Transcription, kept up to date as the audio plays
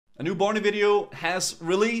A new Barny video has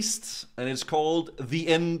released, and it's called The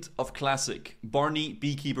End of Classic, Barny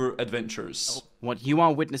Beekeeper Adventures. What you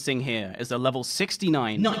are witnessing here is a level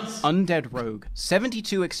 69 undead rogue,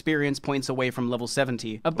 72 experience points away from level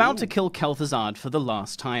 70, about to kill Kel'Thuzad for the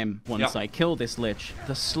last time. Once I kill this lich,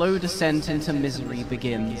 the slow descent into misery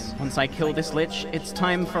begins. Once I kill this lich, it's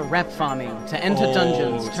time for rep farming, to enter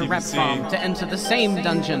dungeons, to rep farm, to enter the same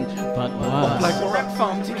dungeon, but worse. Like rep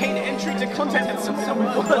farm, to gain entry to content and some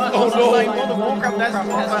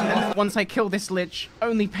Once I kill this lich,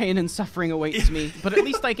 only pain and suffering awaits me, but at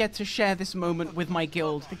least I get to share this moment with my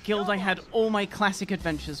guild. The guild I had all my classic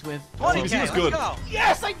adventures with. TBC was good.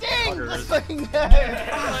 Yes, I did! Let's fucking go!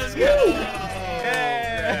 Let's go!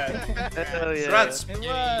 Hell yeah. Congrats.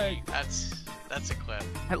 That's a clip.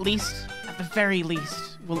 At least, at the very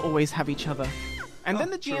least, we'll always have each other. And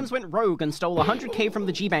then the GMs went rogue and stole 100k from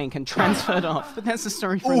the G-Bank and transferred off. But that's a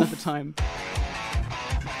story for another time.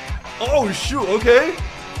 Oh shoot, okay.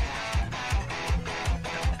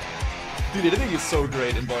 Dude, editing is so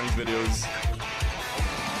great in Barny's videos.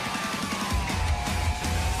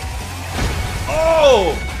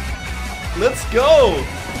 Oh! Let's go!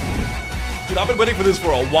 Dude, I've been waiting for this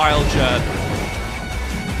for a while, Chad.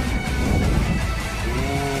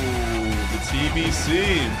 Ooh, the TBC.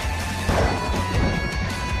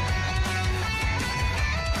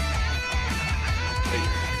 Hey.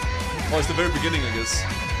 Oh, it's the very beginning, I guess.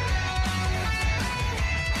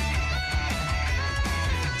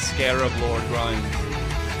 Scarab Lord grind.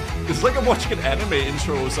 It's like I'm watching an anime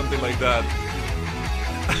intro or something like that.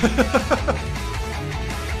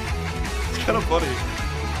 It's kind of funny.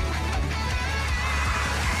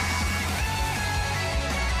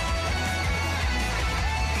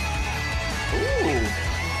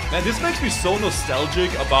 Ooh. Man, this makes me so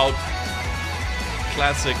nostalgic about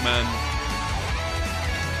Classic, man.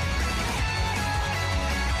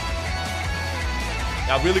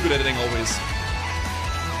 Yeah, really good editing always.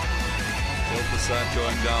 The side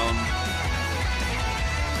going down.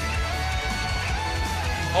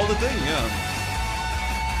 Oh, the thing, yeah.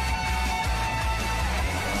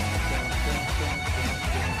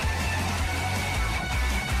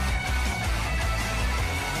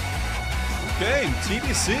 Okay,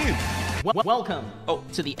 TBC. Welcome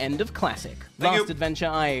to the end of Classic. Thank Last you.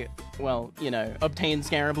 adventure well, you know, obtained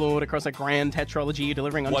Scarab Lord across a grand tetralogy,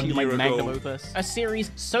 delivering unto you my magnum opus. A series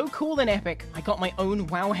so cool and epic, I got my own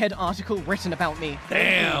Wowhead article written about me.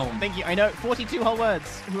 Damn. Thank you. I know, 42 whole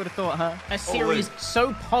words. Who would have thought, huh? A series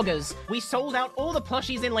so poggers, we sold out all the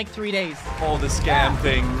plushies in like 3 days. Oh, the scam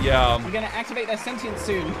thing, yeah. We're gonna activate their sentience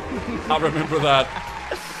soon. I remember that.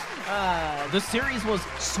 The series was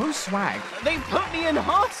so swag. They put me in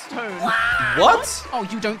Hearthstone. What? Oh,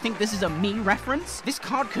 you don't think this is a me reference? This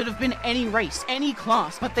card could have been any race, any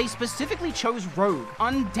class, but they specifically chose Rogue.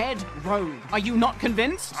 Undead Rogue. Are you not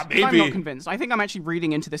convinced? Maybe. I'm not convinced. I think I'm actually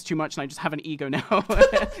reading into this too much and I just have an ego now.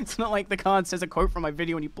 It's not like the card says a quote from my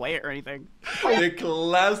video when you play it or anything. The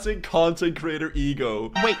classic content creator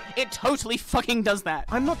ego. Wait, it totally fucking does that.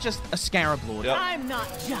 I'm not just a Scarab Lord. Yep. I'm not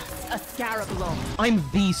just a Scarab Lord. I'm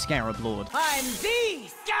the Scarab Lord. I'm the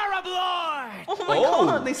Scarab Lord! Oh my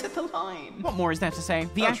god, they said the line. What more is there to say?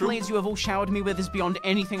 The true. accolades you have all showered me with is beyond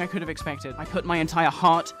anything I could have expected. I put my entire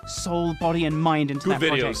heart, soul, body, and mind into Good that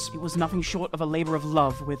project. videos. It was nothing short of a labor of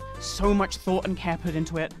love with so much thought and care put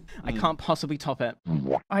into it. I can't possibly top it.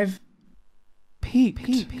 I've peaked.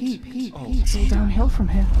 It's all downhill from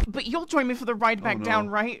here. But you'll join me for the ride back down,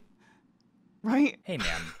 right? Right? Hey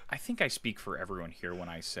man, I think I speak for everyone here when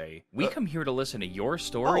I say, we come here to listen to your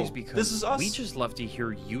stories because this is us. we just love to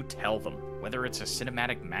hear you tell them. Whether it's a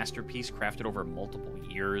cinematic masterpiece crafted over multiple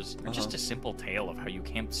years, or just a simple tale of how you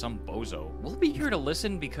camped some bozo. We'll be here to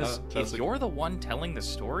listen because if you're the one telling the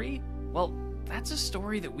story, well, that's a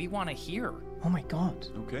story that we want to hear. Oh my god.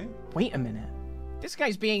 Okay. Wait a minute. This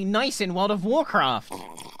guy's being nice in World of Warcraft.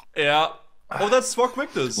 Yeah. Oh, that's Fuck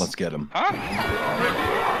Victor's. Let's get him.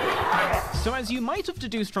 So as you might have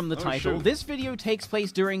deduced from the title, this video takes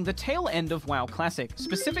place during the tail end of WoW Classic,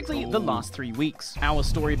 specifically the last 3 weeks. Our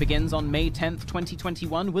story begins on May 10th,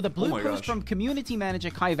 2021 with a blue post from community manager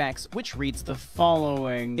Kyvax, which reads the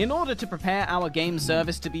following. In order to prepare our game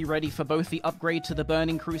service to be ready for both the upgrade to the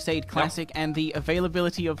Burning Crusade Classic and the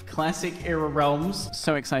availability of Classic era realms,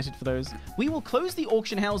 so excited for those, we will close the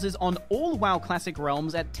auction houses on all WoW Classic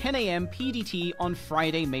realms at 10 AM PDT on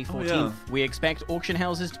Friday, May 14th. We expect auction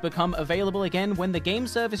houses to become available again when the game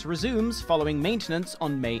service resumes following maintenance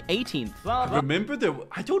on May 18th. Remember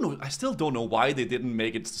I still don't know why they didn't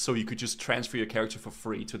make it so you could just transfer your character for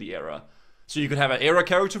free to the era. So you could have an era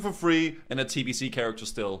character for free and a TBC character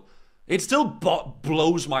still. It still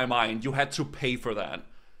blows my mind you had to pay for that.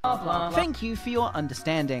 Thank you for your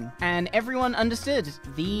understanding. And everyone understood.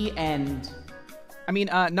 The end. I mean,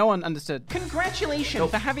 no one understood. Congratulations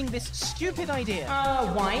for having this stupid idea.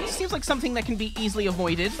 Why? Seems like something that can be easily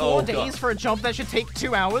avoided. 4 days for a job that should take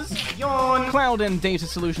 2 hours. Yawn. Cloud and Data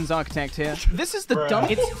Solutions Architect here. This is the dumb.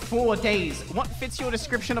 It's 4 days. What fits your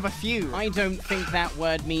description of a few? I don't think that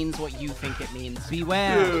word means what you think it means.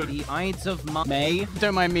 Beware the Ides of May.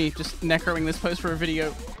 Don't mind me just necroing this post for a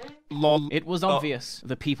video. Lol. It was obvious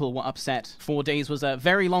the people were upset. 4 days was a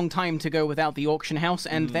very long time to go without the auction house,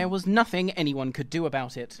 and there was nothing anyone could do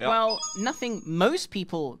about it. Yep. Well, nothing most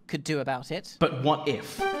people could do about it. But what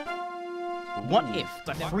if? What if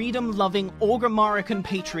the freedom-loving Orgrimmarican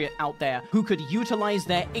patriot out there who could utilize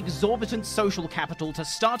their exorbitant social capital to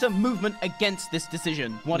start a movement against this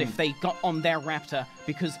decision? What if they got on their raptor,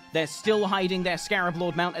 because they're still hiding their Scarab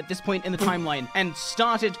Lord mount at this point in the timeline, and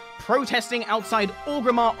started protesting outside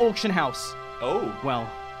Orgrimmar Auction House? Oh. Well,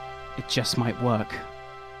 it just might work.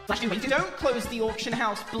 Don't close the auction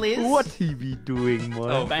house, Blizz. What's he be doing, man?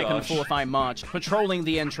 Oh, Back and gosh. forth I march, patrolling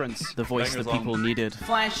the entrance. The voice Bangers the people on. needed.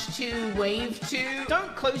 Flash 2, wave 2.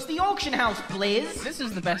 Don't close the auction house, Blizz. This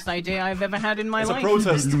is the best idea I've ever had in my It's a life.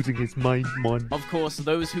 protest. He's losing his mind, man. Of course,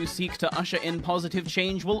 those who seek to usher in positive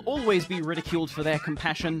change will always be ridiculed for their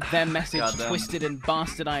compassion, their message Goddamn. twisted and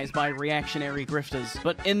bastardized by reactionary grifters.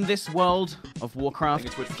 But in this world of Warcraft,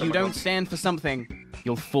 it's with if you don't Democrats. stand for something,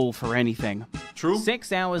 you'll fall for anything. True.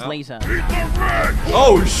 6 hours later.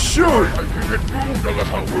 Oh, shoot!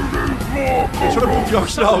 Should have moved the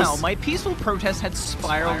auction Somehow, house. my peaceful protest had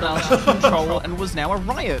spiraled out of control and was now a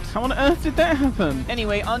riot. How on earth did that happen?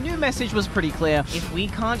 Anyway, our new message was pretty clear. If we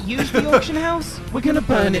can't use the auction house, we're gonna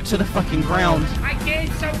burn it to the fucking ground. I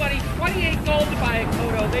gave somebody 28 gold to buy a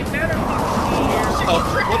Kodo. They better fucking be here.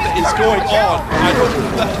 What is going on? I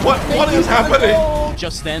don't. What is happening?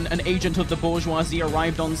 Just then, an agent of the bourgeoisie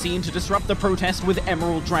arrived on scene to disrupt the protest with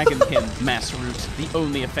Emerald Dragonkin, Mass Root, the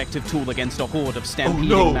only effective tool against a horde of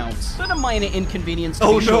stampeding mounts. But a minor inconvenience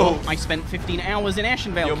to be sure. I spent 15 hours in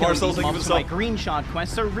Ashenvale killing Marcel, these think of mobs for my yourself. green shard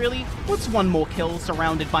quest, so really, what's one more kill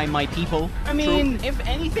surrounded by my people? I mean, if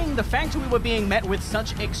anything, the fact we were being met with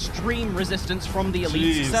such extreme resistance from the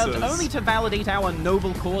elites served Jesus. only to validate our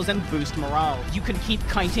noble cause and boost morale. You can keep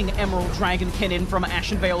kiting Emerald Dragonkin in from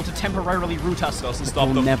Ashenvale to temporarily root us. Doesn't but stop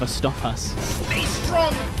they'll them. never stop us. Stay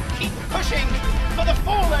strong! Keep pushing! For the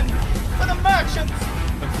fallen! For the merchants!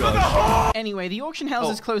 Anyway, the auction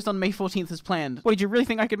house is closed on May 14th as planned. Wait, do you really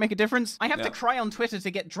think I could make a difference? I have to cry on Twitter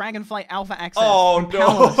to get Dragonflight Alpha access. Oh, I'm no.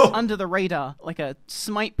 powerless, under the radar, like a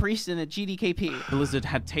smite priest in a GDKP. Blizzard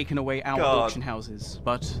had taken away our auction houses,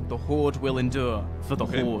 but the Horde will endure, for the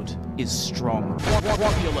Horde is strong.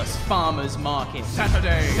 Populous Farmers Market.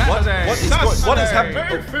 Saturday! What is happening?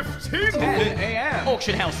 May 15th, 10 a.m.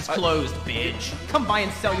 Auction house is closed, bitch. Come by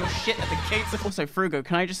and sell your shit at the gates. Also, Frugo,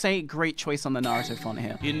 can I just say, great choice on the Naruto font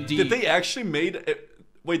here. Indeed. Did they actually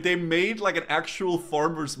wait, they made like an actual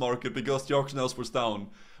farmer's market because the auction house was down.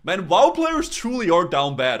 Man, WoW players truly are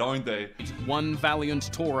down bad, aren't they? One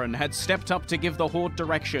valiant Tauren had stepped up to give the Horde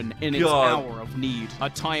direction in its hour of need. A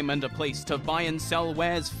time and a place to buy and sell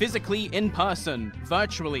wares physically in person,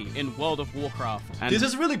 virtually in World of Warcraft. And This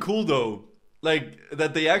is really cool though. Like,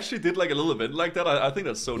 that they actually did like a little event like that. I think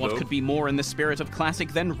that's so what dope. could be more in the spirit of Classic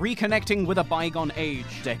than reconnecting with a bygone age?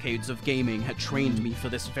 Decades of gaming had trained me for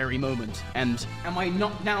this very moment. And am I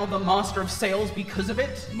not now the master of sales because of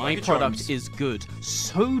it? My Lucky product Charms. is good.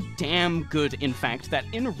 So damn good, in fact, that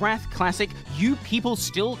in Wrath Classic, you people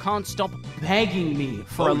still can't stop begging me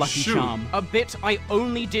for a Lucky shoot. Charm. A bit I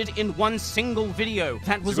only did in one single video.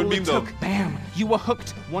 That was a good all it meme, though. took. Bam! You were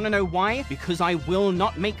hooked. Wanna know why? Because I will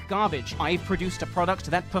not make garbage. I've produced a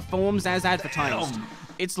product that performs as advertised. Damn.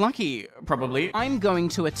 It's lucky, probably. I'm going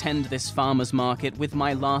to attend this farmer's market with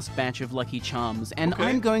my last batch of Lucky Charms, and Okay.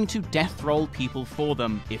 I'm going to death roll people for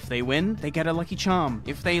them. If they win, they get a Lucky Charm.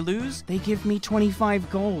 If they lose, they give me 25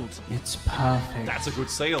 gold. It's perfect. That's a good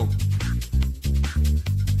sale.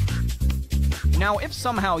 Now, if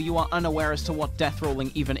somehow you are unaware as to what death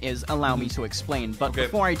rolling even is, allow me to explain. But Okay.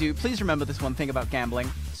 before I do, please remember this one thing about gambling.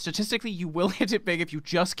 Statistically, you will hit it big if you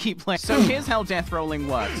just keep playing. So here's how death rolling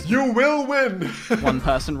works. You will win! One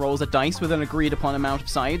person rolls a dice with an agreed upon amount of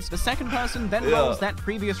sides. The second person then rolls that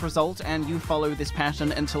previous result, and you follow this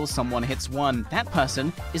pattern until someone hits 1. That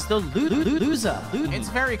person is the loser. It's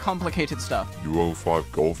very complicated stuff. You owe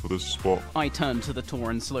 5 gold for this spot. I turn to the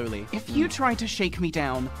Tauren slowly. If you try to shake me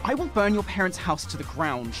down, I will burn your parents' house to the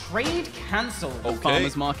ground. Trade cancelled. The Okay.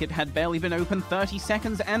 farmer's market had barely been open 30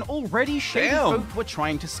 seconds, and already shady Damn. folk were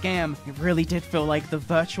trying to scam. It really did feel like the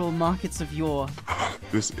virtual markets of yore.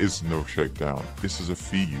 This is no shakedown. This is a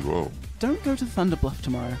fee you owe. don't go to Thunderbluff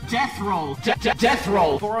tomorrow. Death roll! Death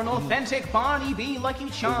roll! For an authentic Barny B Lucky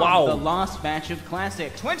Charm. Wow. The last batch of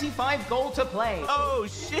classic. 25 gold to play. Oh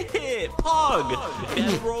shit! Pog!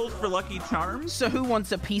 Death rolls for Lucky Charms? So who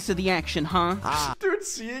wants a piece of the action, huh? Dude,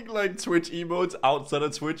 seeing like Twitch emotes outside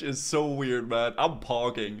of Twitch is so weird, man. I'm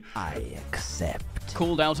pogging. I accept.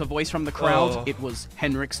 Called out a voice from the crowd. It was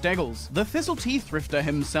Henrik Steggles, the Thistle Teeth Thrifter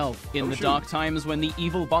himself. In the dark times when the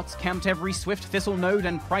evil bots camped every Swift Thistle node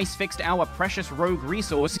and price fixed our precious rogue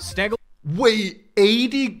resource, Steggles... Wait,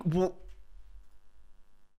 80...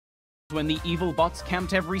 When the evil bots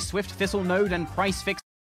camped every Swift Thistle node and price fixed...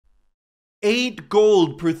 8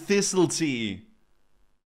 gold per Thistle Tea.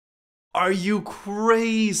 Are you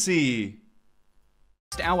crazy?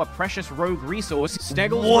 Our precious rogue resource,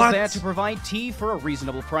 Steggles was there to provide tea for a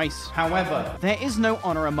reasonable price. However, there is no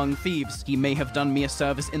honor among thieves. He may have done me a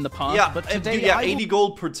service in the past, but today yeah, 80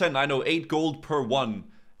 gold per 10. I know, 8 gold per 1.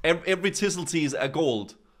 Every Thistle Tea is a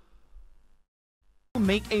gold.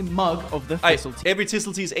 Make a mug of the Thistle Tea. Every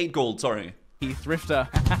Thistle Tea is 8 gold, sorry. Thrifter.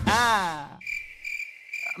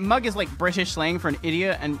 Mug is like British slang for an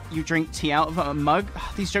idiot, and you drink tea out of a mug.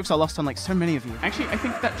 These jokes are lost on like so many of you. Actually, I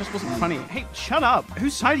think that just wasn't funny. Hey, shut up.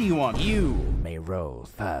 Whose side are you on? You may roll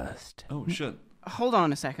first. Oh, shit. Hold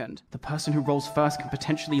on a second. The person who rolls first can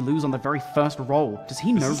potentially lose on the very first roll. Does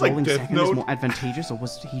he know rolling second is more advantageous, or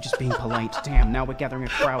was he just being polite? Damn, now we're gathering a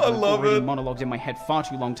crowd. I've already monologued in my head far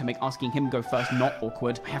too long to make asking him go first not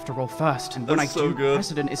awkward. I have to roll first, and when I do,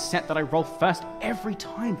 precedent is set that I roll first every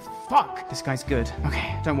time. Fuck! This guy's good.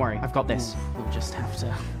 Okay, don't worry. I've got this. We'll just have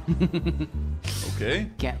to... Okay.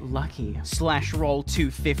 Get lucky. Slash roll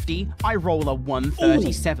 250. I roll a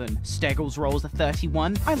 137. Steggles rolls a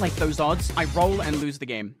 31. I like those odds. I roll and lose the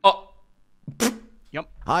game. Oh. Yep.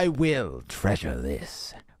 I will treasure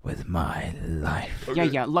this with my life. Okay.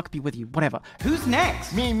 Yeah, luck be with you. Whatever. Who's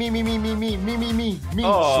next? Me.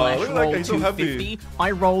 Oh, Slash look roll like he's so 250. happy.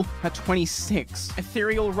 I roll a 26.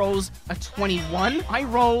 Ethereal rolls a 21. I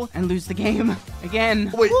roll and lose the game.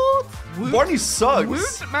 Again. Wait. Woot. Barney sucks.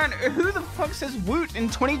 Woot? Man, who the fuck says woot in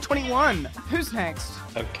 2021? Who's next?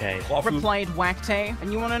 Okay. Replied Whackday.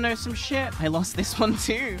 And you want to know some shit? I lost this one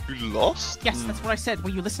too. You lost? Yes, that's what I said. Were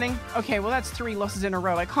you listening? Okay, well that's 3 losses in a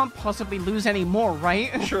row. I can't possibly lose any more,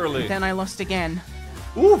 right? Surely. Then I lost again.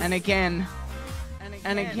 Oof. And again. And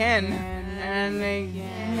again. And again.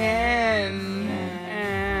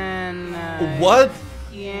 And What?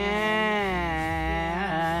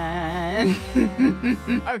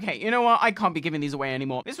 Okay, you know what? I can't be giving these away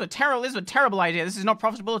anymore. This is a terrible idea. This is not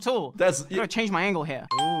profitable at all. That's... I'm gonna change my angle here.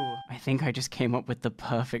 Ooh, I think I just came up with the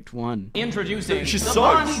perfect one. Introducing She the sucks.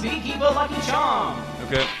 Barny Beekeeper Lucky Charm.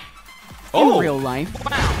 Okay. In real life.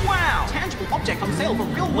 Wow! Tangible object on sale for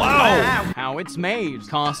real life. Wow! How it's made.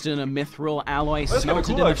 Cast in a mithril alloy,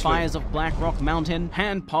 smelted in the fires of Blackrock Mountain,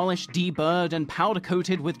 hand-polished, deburred, and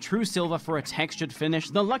powder-coated with true silver for a textured finish.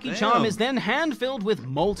 The Lucky Charm is then hand-filled with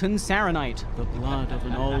molten saronite, the blood of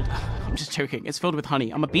an old... I'm just joking. It's filled with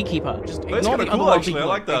honey. I'm a beekeeper. Just ignore the cool, other actually. I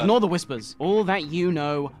like that. Ignore the whispers. All that you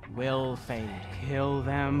know will fade. Kill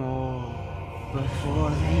them all before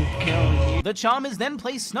they kill you. The charm is then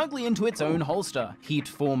placed snugly into its own holster.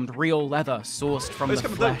 Heat-formed real leather sourced from the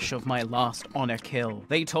flesh of my last honor kill.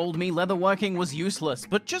 They told me leather working was useless,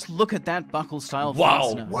 but just look at that buckle-style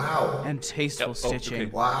fastener. Wow. And tasteful stitching.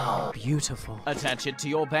 Okay. Wow. Beautiful. Attach it to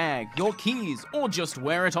your bag, your keys, or just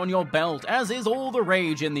wear it on your belt, as is all the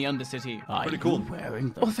rage in the Undercity. Pretty cool.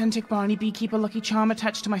 Wearing the authentic Barny Beekeeper Lucky Charm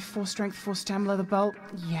attached to my 4-strength, 4-stam leather belt?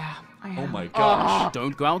 Yeah, I am. Oh my gosh.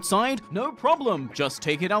 Don't go outside? No problem. Just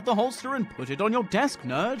take it out the holster and put it on your desk,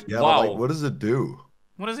 nerd. Yeah, Wow. but like, what does it do?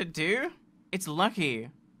 What does it do? It's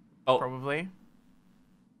lucky. Oh. Probably.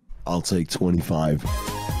 I'll take 25.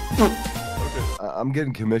 I'm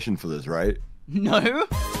getting commission for this, right? No?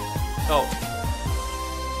 Oh.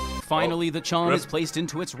 Finally, the charm is placed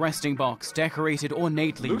into its resting box, decorated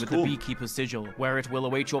ornately Looks with cool. the Beekeeper's sigil, where it will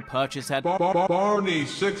await your purchase at...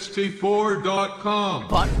 Barny64.com.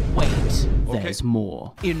 But wait, there's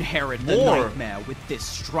more. Inherit the More? nightmare with this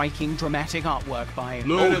striking, dramatic artwork by...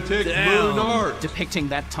 Lunatic Moon Art. Depicting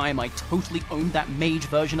that time I totally owned that mage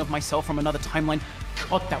version of myself from another timeline.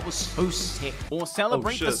 God, that was so sick. Or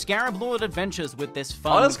celebrate the shit. Scarab Lord adventures with this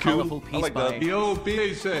fun, that's cool. colorful I piece like by... that. Yo,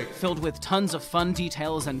 basic. filled with tons of fun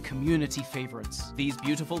details and community favorites. These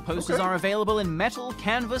beautiful posters are available in metal,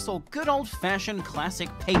 canvas, or good old-fashioned classic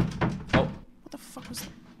paper. Oh. What the fuck was that?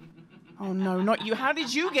 Oh no, not you. How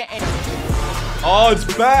did you get in? Oh, it's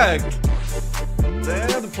back.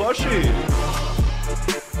 Damn, the plushie.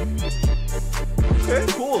 Okay,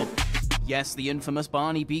 cool. Yes, the infamous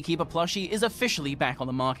Barny Beekeeper plushie is officially back on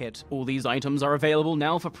the market. All these items are available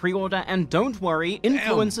now for pre-order, and don't worry,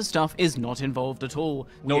 influencer stuff is not involved at all.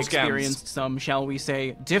 We experienced some, shall we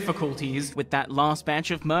say, difficulties with that last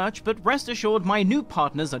batch of merch, but rest assured my new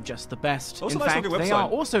partners are just the best. In fact, they are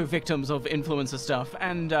also victims of influencer stuff,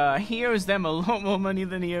 and he owes them a lot more money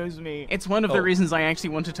than he owes me. It's one of the reasons I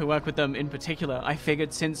actually wanted to work with them in particular. I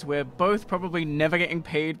figured since we're both probably never getting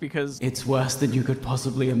paid because it's worse than you could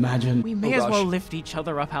possibly imagine, we may as well lift each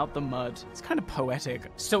other up out the mud. It's kind of poetic.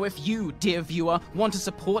 So if you, dear viewer, want to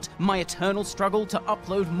support my eternal struggle to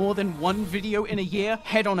upload more than one video in a year,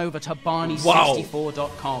 head on over to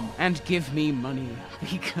barny64.com and give me money,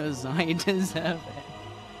 because I deserve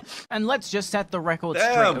it. And let's just set the record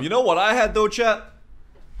straight. Damn, you know what I had though, chat?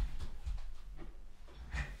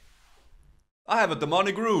 I have a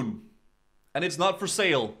demonic rune, and it's not for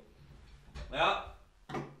sale. Yeah.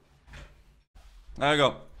 There you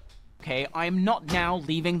go. Okay, I'm not now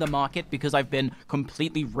leaving the market because I've been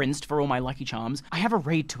completely rinsed for all my Lucky Charms. I have a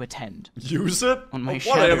raid to attend. Use it? On my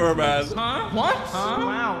whatever, man. Huh? What? Huh?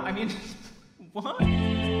 Wow, I mean, what?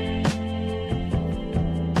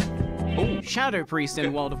 Oh, Shadow Priest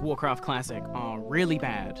in World of Warcraft Classic are really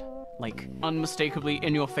bad. Like, unmistakably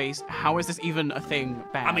in your face. How is this even a thing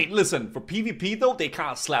bad? I mean, listen, for PvP though, they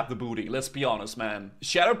can't slap the booty. Let's be honest, man.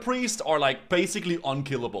 Shadow Priests are like basically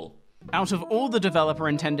unkillable. Out of all the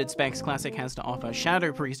developer-intended specs Classic has to offer,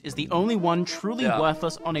 Shadow Priest is the only one truly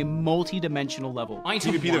worthless on a multi-dimensional level.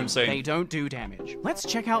 Item PvP, 1, insane. They don't do damage. Let's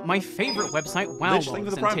check out my favorite website,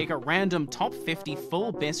 WoWlogs, and take a random top 50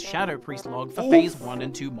 full BIS Shadow Priest log for Phase 1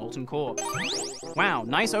 and 2 Molten Core. Wow,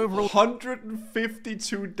 nice overall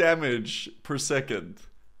 152 damage per second.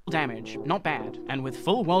 Damage, not bad. And with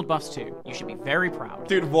full world buffs too, you should be very proud.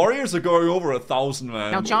 Dude, warriors are going over 1,000,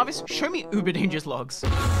 man. Now Jarvis, show me Uber Danger's logs.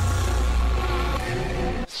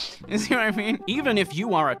 You see what I mean? Even if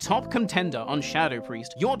you are a top contender on Shadow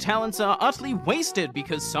Priest, your talents are utterly wasted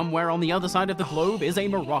because somewhere on the other side of the globe is a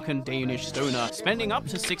Moroccan-Danish stoner, spending up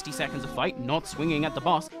to 60 seconds a fight not swinging at the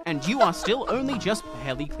boss, and you are still only just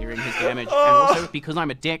barely clearing his damage. And also, because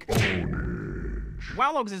I'm a dick...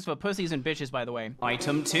 WoWlogs is for pussies and bitches, by the way.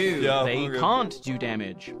 Item 2, they can't do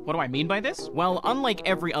damage. What do I mean by this? Well, unlike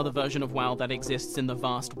every other version of WoW that exists in the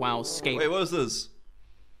vast WoW-scape... Wait, what is this?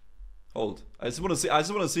 Hold. I just want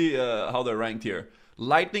to see how they're ranked here.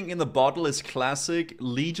 Lightning in the Bottle is classic.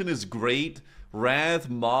 Legion is great. Wrath,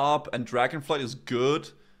 Mob, and Dragonflight is good.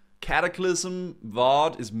 Cataclysm,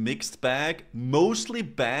 VOD is mixed bag. Mostly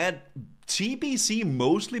bad. TBC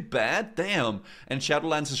mostly bad. Damn. And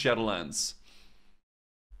Shadowlands is Shadowlands.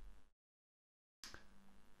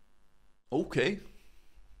 Okay.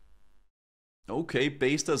 Okay,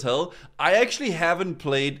 based as hell. I actually haven't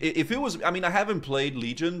played, if it was, I mean, I haven't played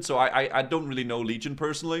Legion, so I don't really know Legion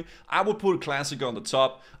personally. I would put Classic on the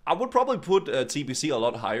top. I would probably put TBC a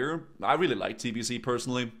lot higher. I really like TBC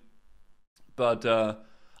personally. But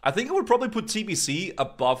I think I would probably put TBC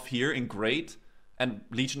above here in Great. And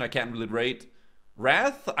Legion I can't really rate.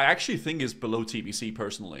 Wrath, I actually think is below TBC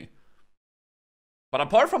personally. But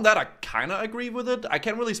apart from that, I kind of agree with it. I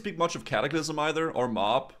can't really speak much of Cataclysm either, or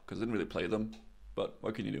Mob, because I didn't really play them. But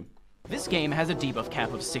what can you do? This game has a debuff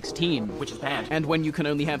cap of 16, which is bad. And when you can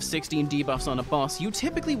only have 16 debuffs on a boss, you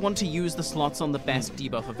typically want to use the slots on the best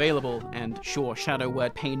debuff available. And sure, Shadow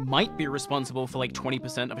Word Pain might be responsible for like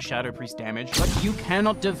 20% of a Shadow Priest damage, but you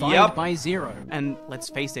cannot divide by 0. And let's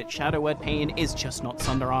face it, Shadow Word Pain is just not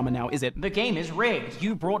Thunder Armor now, is it? The game is rigged.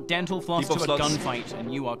 You brought Dental Floss to a gunfight,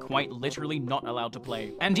 and you are quite literally not allowed to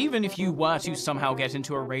play. And even if you were to somehow get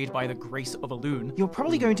into a raid by the grace of a loon, you're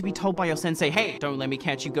probably going to be told by your sensei, hey, don't let me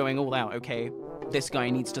catch you going all out, okay? This guy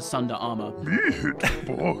needs to sunder armor.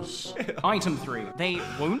 Boss. Item 3. They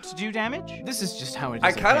won't do damage? This is just how it is.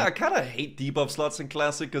 I kind of hate debuff slots in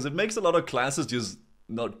Classic because it makes a lot of classes just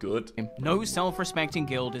not good. No self-respecting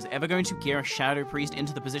guild is ever going to gear a Shadow Priest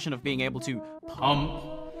into the position of being able to pump,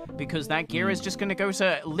 because that gear is just going to go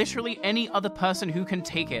to literally any other person who can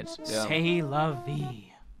take it. C'est la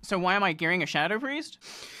vie. So why am I gearing a Shadow Priest?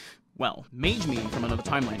 Well, Mage Me from another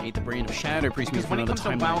timeline ate the brain of Shadow Priest from another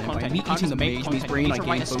timeline, and by me eating the Mage Me's brain, I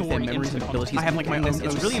gained both their memories and abilities. I have like my own It's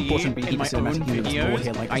really important to be my own videos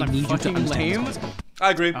here. Like, I need you to understand.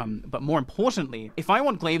 I agree. But more importantly, if I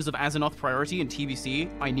want Glaives of Azeroth priority in TBC,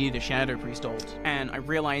 I need a Shadow Priest ult. And I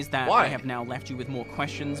realize that I have now left you with more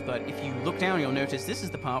questions, but if you look down, you'll notice this is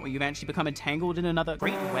the part where you've actually become entangled in another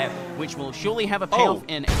great web, which will surely have a payoff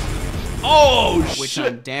in... Which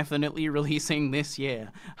I'm definitely releasing this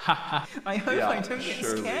year. Haha. I hope I don't get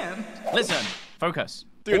scammed. Listen, focus.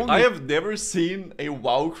 Dude, I have never seen a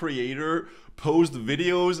WoW creator post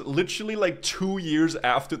videos literally like 2 years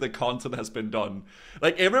after the content has been done.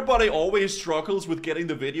 Like everybody always struggles with getting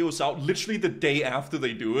the videos out literally the day after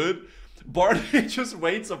they do it. Barny just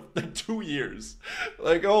waits like 2 years.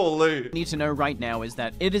 Like, holy. Need to know right now is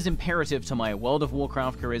that it is imperative to my World of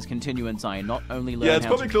Warcraft career's continuance I not only learn yeah, it's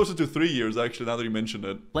probably closer to 3 years actually, now that you mention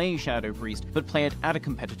it. Play Shadow Priest, but play it at a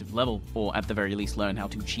competitive level, or at the very least learn how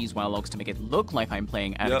to cheese WoW logs to make it look like I'm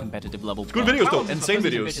playing at a competitive level. Good videos though, insane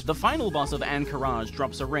videos. The final boss of Anchorage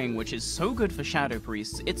drops a ring which is so good for Shadow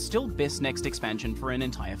Priests, it's still BIS next expansion for an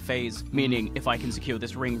entire phase. Meaning, if I can secure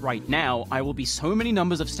this ring right now, I will be so many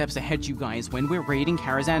numbers of steps ahead you guys when we're raiding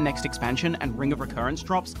Karazhan next expansion and Ring of Recurrence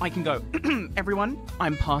drops. I can go, everyone,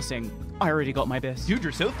 I'm passing. I already got my BIS. Dude,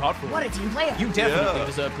 you're so thoughtful. What a team player. You definitely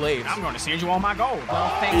deserve glaives. I'm gonna send you all my gold. Well,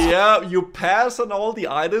 thanks. Yeah, you pass on all the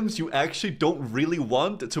items you actually don't really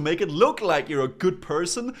want to make it look like you're a good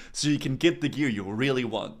person so you can get the gear you really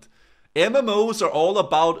want. MMOs are all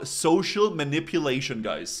about social manipulation,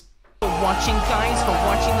 guys. For watching, guys, for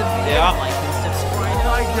watching the video. Yeah. Like and subscribe. Oh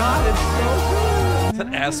my god, it's so good. Is that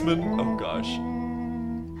Asmon? Oh gosh.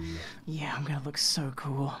 Yeah, I'm gonna look so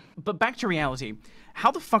cool. But back to reality.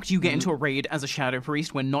 How the fuck do you get into a raid as a Shadow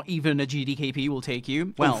Priest when not even a GDKP will take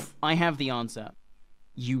you? Well, I have the answer.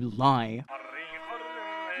 You lie.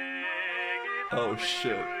 Oh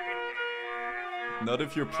shit. Not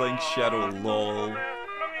if you're playing Shadow, lol.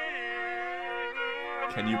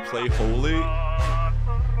 Can you play Holy?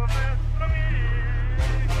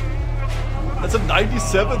 That's a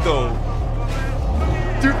 97 though.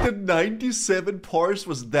 Dude, the 97 parse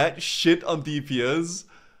was that shit on DPS?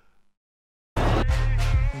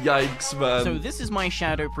 Yikes, man. So this is my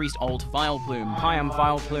Shadow Priest alt Vileplume. Hi, I'm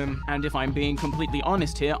Vileplume, and if I'm being completely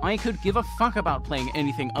honest here, I could give a fuck about playing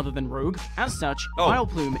anything other than Rogue. As such,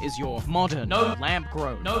 Vileplume is your modern, no lamp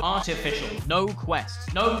grow, no artificial, no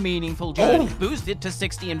quests, no meaningful journey, boosted to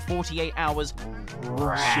 60 in 48 hours.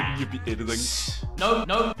 Shouldn't you be editing?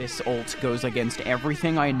 No. This alt goes against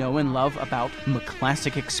everything I know and love about my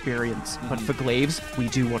classic experience. But for glaives, we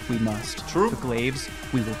do what we must. True. For glaives,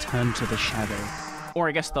 we will turn to the shadow. Or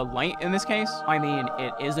I guess the light in this case. I mean,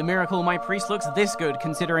 it is a miracle my priest looks this good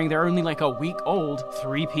considering they're only like a week old.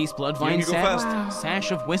 3-piece Bloodvine set,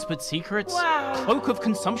 Sash of Whispered Secrets, Cloak of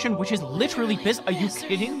Consumption, which is literally BIS. Are you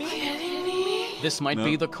kidding me? This might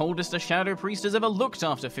be the coldest a Shadow Priest has ever looked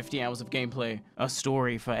after 50 hours of gameplay. A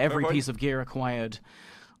story for every piece of gear acquired.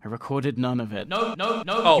 I recorded none of it. No.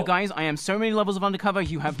 You guys, I am so many levels of undercover,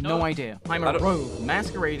 you have no idea. I'm a rogue,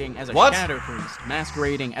 masquerading as a Shadow Priest,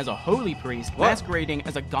 masquerading as a Holy Priest, masquerading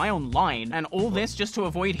as a guy online, and all this just to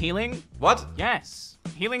avoid healing? What? Yes.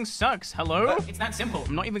 Healing sucks. Hello? It's that simple.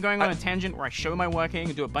 I'm not even going on a tangent where I show my working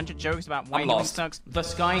and do a bunch of jokes about why healing sucks. The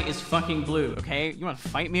sky is fucking blue, okay? You wanna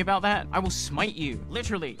fight me about that? I will smite you.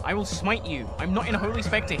 Literally, I will smite you. I'm not in a holy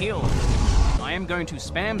spec to heal. I am going to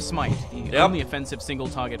spam smite, the only offensive single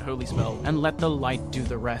target holy spell, and let the light do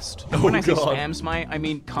the rest. And when I say spam smite, I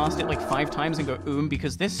mean cast it like 5 times and go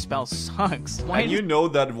because this spell sucks. And you know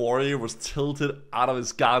that warrior was tilted out of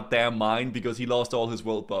his goddamn mind because he lost all his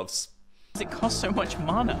world buffs. It costs so much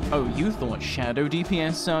mana. Oh, you thought Shadow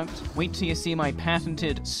DPS sucked? Wait till you see my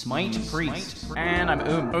patented Smite Priest. And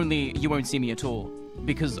I'm only you won't see me at all.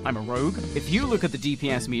 Because I'm a rogue. If you look at the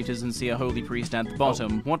DPS meters and see a Holy Priest at the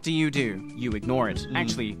bottom, what do? You ignore it.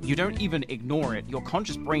 Actually, you don't even ignore it. Your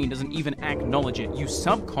conscious brain doesn't even acknowledge it. You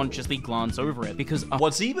subconsciously glance over it because...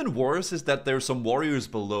 What's even worse is that there's some warriors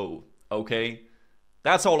below, okay?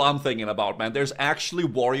 That's all I'm thinking about, man. There's actually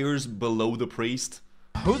warriors below the priest.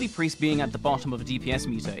 Holy Priest being at the bottom of a DPS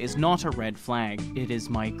meter is not a red flag. It is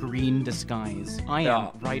my green disguise. I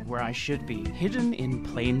am right where I should be, hidden in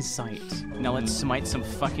plain sight. Now let's smite some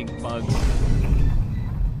fucking bugs.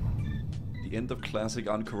 The end of classic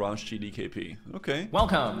Anchorage GDKP. Okay.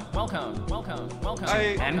 Welcome.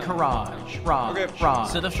 Anchorage.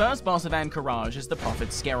 So the first boss of Anchorage is the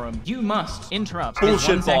Prophet Scarum. You must interrupt his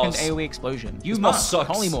 1-second AoE explosion. You must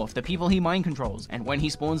polymorph the people he mind controls. And when he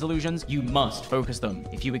spawns illusions, you must focus them.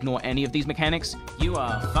 If you ignore any of these mechanics, you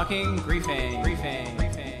are fucking griefing.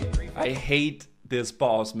 I hate this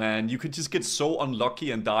boss, man. You could just get so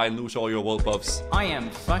unlucky and die and lose all your world buffs. I am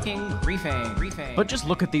fucking griefing. But just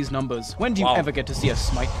look at these numbers. When do you ever get to see a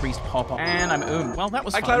Smite Priest pop up? And I'm Well, that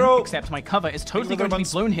was fun. Except my cover is totally going to be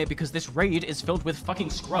blown here because this raid is filled with fucking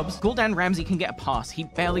scrubs. Gul'dan Ramsey can get a pass. He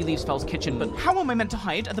barely leaves Fel's kitchen, but how am I meant to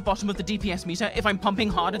hide at the bottom of the DPS meter if I'm pumping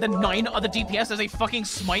harder than 9 other DPS as a fucking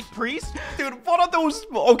Smite Priest? Dude, what are those?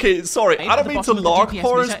 Okay, sorry. I don't mean to log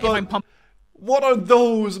parse, but... What are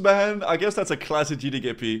those, man? I guess that's a classic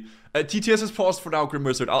GDKP. TTS is paused for now, Grim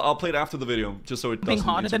Wizard. I'll play it after the video, just so it doesn't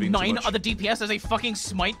harder than intervene too 9 much. other DPS as a fucking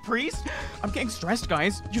smite priest? I'm getting stressed,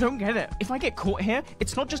 guys. You don't get it. If I get caught here,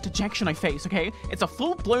 it's not just ejection I face, okay? It's a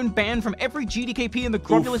full-blown ban from every GDKP in the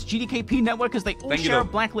Grobulous GDKP network as they all share a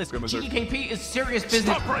blacklist. GDKP is serious business.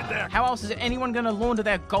 Stop right there. How else is anyone gonna launder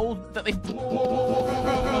their gold that they...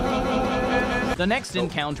 The next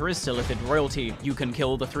encounter is Silithid Royalty. You can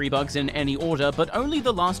kill the 3 bugs in any order, but only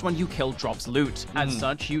the last one you kill drops loot. As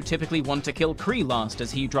such, you typically want to kill Kree last, as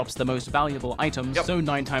he drops the most valuable items, so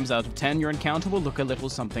 9 times out of 10 your encounter will look a little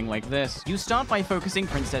something like this. You start by focusing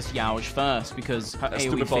Princess Yaoj first, because her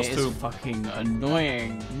AoE fit is fucking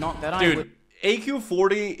annoying. Not that Dude,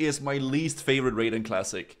 AQ40 is my least favorite raid in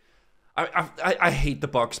Classic. I hate the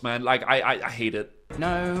box, man. Like, I hate it.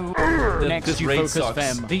 No. Next, you focus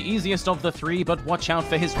Fem. The easiest of the 3, but watch out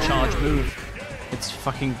for his charge move. It's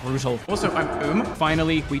fucking brutal. Also, I'm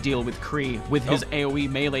Finally, we deal with Kree. With his AoE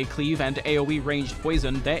melee cleave and AoE ranged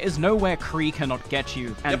poison, there is nowhere Kree cannot get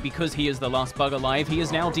you. And because he is the last bug alive, he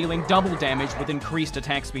is now dealing double damage with increased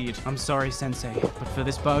attack speed. I'm sorry, Sensei, but for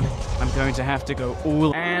this bug, I'm going to have to go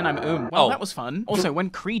all... And I'm Well, that was fun. Also, when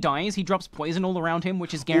Kree dies, he drops poison all around him,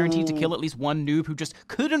 which is guaranteed to kill at least one noob who just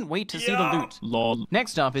couldn't wait to see the loot. Lol.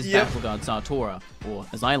 Next up is Battleguard Sartora, or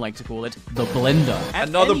as I like to call it, the Blender. At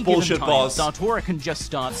Another any bullshit given time, boss. Sartora can just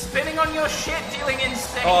start Spinning on your shit, dealing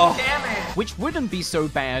insane damage. which wouldn't be so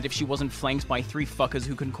bad if she wasn't flanked by 3 fuckers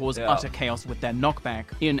who can cause utter chaos with their knockback.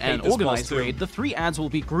 In an organized raid, the 3 ads will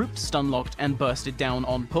be grouped, stun-locked, and bursted down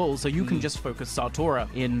on pull, so you can just focus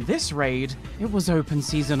Sartora. In this raid, it was open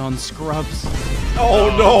season on Scrubs. Oh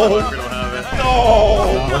no!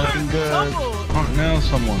 No! Not looking good. Oh, now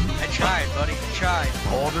someone. I tried, buddy. I tried.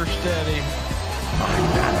 Hold her steady.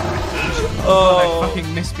 I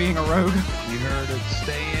fucking miss being a rogue. You heard it.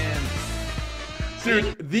 Stay in.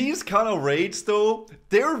 Dude, these kind of raids though,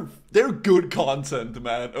 they're good content,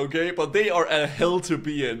 man, okay? But they are a hell to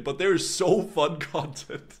be in, but they're so fun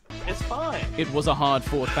content. It's fine. It was a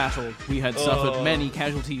hard-fought battle. We had suffered many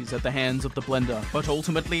casualties at the hands of the Blender, but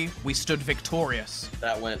ultimately, we stood victorious.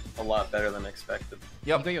 That went a lot better than expected.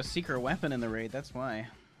 You got your secret weapon in the raid, that's why.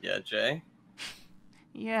 Yeah, Jay?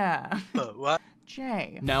 Yeah. What?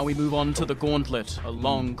 Jay. Now we move on to the Gauntlet, a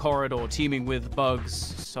long corridor teeming with bugs.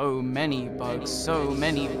 So many bugs, so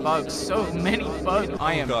many bugs, so many bugs.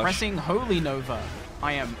 I am pressing Holy Nova.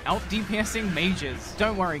 I am out DPSing mages.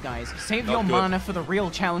 Don't worry, guys. Save your mana for the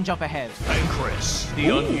real challenge up ahead. Hey, Chris, the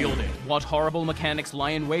Unyielded. What horrible mechanics lie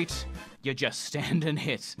in wait? You just stand and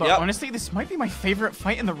hit. But honestly, this might be my favorite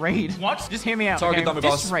fight in the raid. What? Just hear me out. Target dummy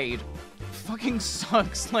boss. This raid fucking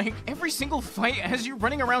sucks. Like, every single fight has you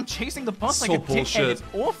running around chasing the boss like a dickhead. It's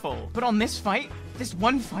awful. But on this fight, this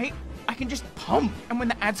one fight, I can just pump. And when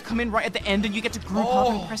the ads come in right at the end and you get to group up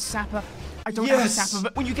and press Sapper, I don't have a Sapper,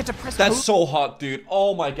 but when you get to press That's so hot, dude.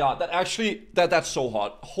 Oh my god. That actually, that's so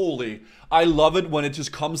hot. Holy. I love it when it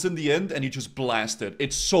just comes in the end and you just blast it.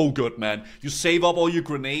 It's so good, man. You save up all your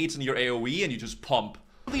grenades and your AoE and you just pump.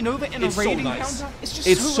 Nova in a raid encounter, it's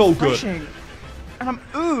just so refreshing. good. And I'm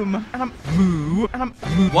and I'm moo, and I'm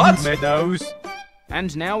what? Meadows.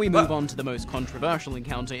 And now we move on to the most controversial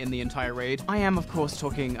encounter in the entire raid. I am, of course,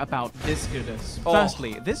 talking about Viscidus.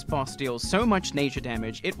 Firstly, this boss deals so much nature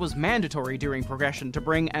damage, it was mandatory during progression to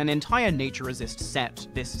bring an entire nature resist set.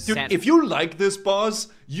 Dude, set. If you like this boss,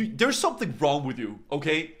 there's something wrong with you,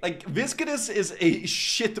 okay? Like, Viscidus is a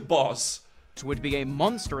shit boss. Would be a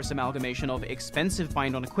monstrous amalgamation of expensive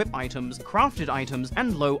bind-on-equip items, crafted items,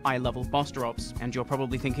 and low eye-level boss drops. And you're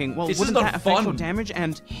probably thinking, well, wouldn't that affect your damage?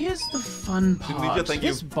 And here's the fun part.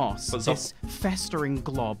 This boss, this festering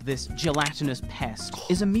glob, this gelatinous pest,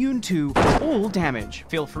 is immune to all damage.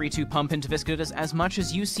 Feel free to pump into Viscidus as much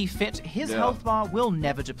as you see fit. His health bar will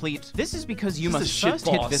never deplete. This is because you must first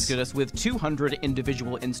hit Viscidus with 200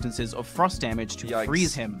 individual instances of frost damage to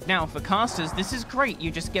freeze him. Now, for casters, this is great.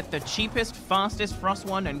 You just get the cheapest, fastest frost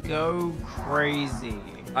one and go crazy.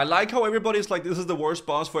 I like how everybody's like, this is the worst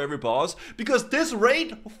boss for every boss, because this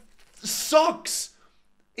raid sucks.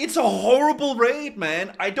 It's a horrible raid,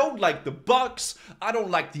 man. I don't like the bugs. I don't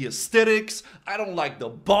like the aesthetics. I don't like the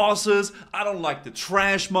bosses. I don't like the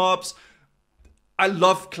trash mobs. I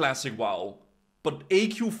love classic WoW, but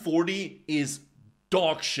AQ40 is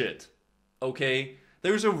dog shit, okay?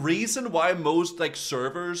 There's a reason why most like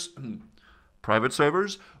servers, private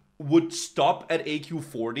servers, would stop at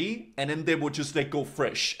AQ40 and then they would just like go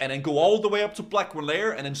fresh and then go all the way up to Black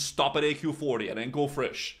Lair and then stop at AQ40 and then go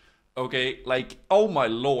fresh. Okay, like, oh my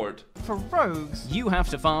lord. For rogues, you have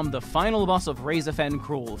to farm the final boss of Razorfen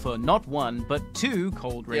Crawl for not 1, but 2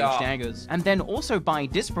 Cold Rage daggers. And then also buy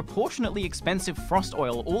disproportionately expensive frost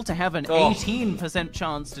oil, all to have an 18%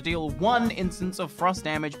 chance to deal 1 instance of frost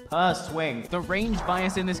damage per swing. The range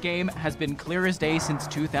bias in this game has been clear as day since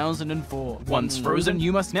 2004. Once frozen,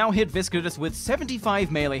 you must now hit Viscodus with 75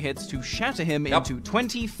 melee hits to shatter him into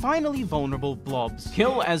 20 finally vulnerable blobs.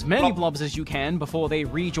 Kill as many blobs as you can before they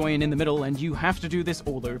rejoin in the middle, and you have to do this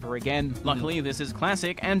all over again. Luckily, this is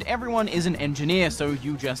classic, and everyone is an engineer, so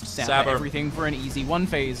you just sabber everything for an easy 1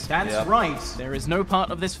 phase. That's right. There is no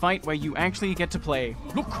part of this fight where you actually get to play.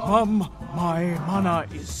 Look, my mana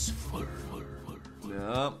is full.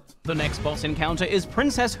 Yeah. The next boss encounter is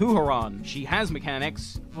Princess Huhuran. She has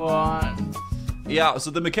mechanics, but... Yeah, so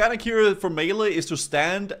the mechanic here for melee is to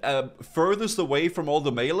stand furthest away from all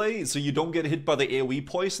the melee, so you don't get hit by the AoE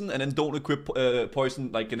poison, and then don't equip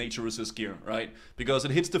poison like a nature resist gear, right? Because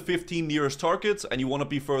it hits the 15 nearest targets, and you want to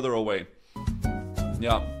be further away.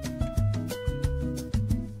 Yeah.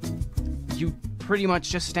 You pretty much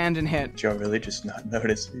just stand and hit. Joe really just not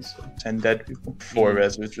notice these 10 dead people. 4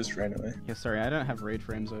 resos just ran away. Yeah, sorry, I don't have raid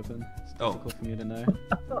frames open. It's difficult for me to know.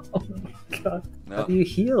 Oh my god. How do you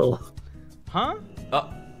heal? Huh?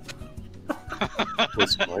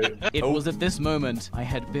 It was at this moment I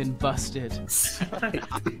had been busted.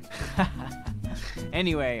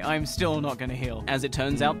 Anyway, I'm still not gonna heal. As it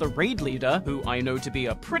turns out, the raid leader, who I know to be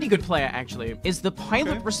a pretty good player actually, is the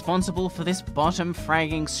pilot responsible for this bottom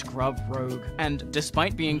fragging scrub rogue. And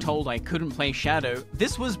despite being told I couldn't play Shadow,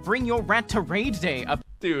 this was Bring Your Rat to Raid Day.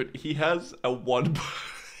 Dude, he has a 1...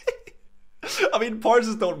 I mean,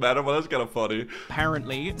 parses don't matter, but that's kind of funny.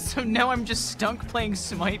 Apparently, so now I'm just stuck playing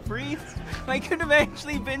Smite Priest? I could have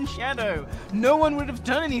actually been Shadow. No one would have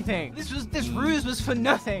done anything. This ruse was for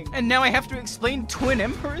nothing. And now I have to explain Twin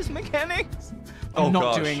Emperor's mechanics? I'm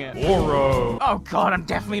not doing it. Oro. Oh god, I'm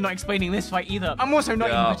definitely not explaining this fight either. I'm also not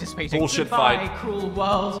even participating. Bullshit Goodbye, fight. Cruel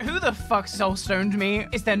world. Who the fuck soulstoned me?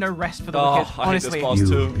 Is there no rest for the wicked? Honestly. I hate this boss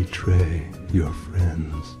too. You betray your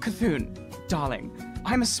friends. Cthulhu, darling,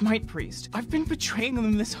 I'm a Smite Priest. I've been betraying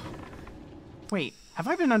them this... Wait, have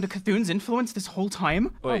I been under Cthulhu's influence this whole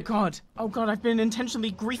time? Wait. Oh god, I've been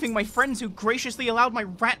intentionally griefing my friends who graciously allowed my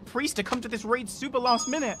rat priest to come to this raid super last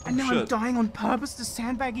minute. And now I'm dying on purpose to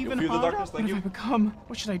sandbag even harder? What have I become?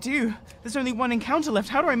 What should I do? There's only 1 encounter left.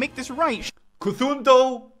 How do I make this right? Cthulhu,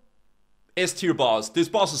 though, S tier boss. This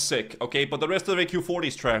boss is sick, okay? But the rest of the AQ40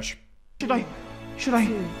 is trash. Should I... 2,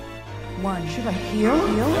 1. Should I heal?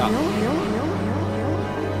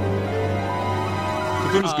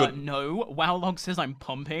 Cthulhu's good. No. WoWlog says I'm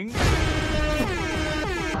pumping.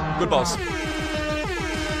 Good boss.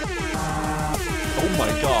 Oh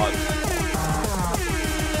my god.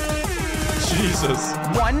 Jesus.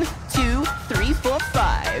 1, 2, 3, 4,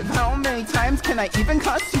 5. How many times can I even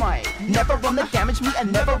cause smite? Never run the damage me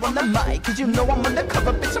and never run the mic. Cause you know I'm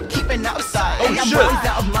undercover, bitch, I'm keeping outside. Oh, and I'm shit. always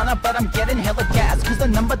out of mana, but I'm getting hella gas. Cause the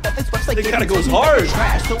number that this website It kinda goes me hard.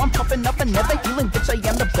 trash. So I'm pumping up and never healing, bitch, I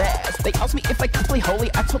am the best. They asked me if I could play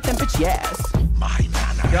holy, I told them, bitch, yes. My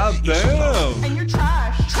mana. God damn. And you're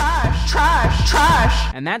trash, trash, trash,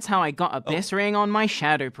 trash. And that's how I got Abyss Ring on my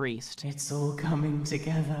Shadow Priest. It's all coming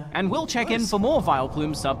together. And we'll check in for more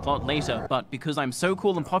Vileplume subplot later, but because I'm so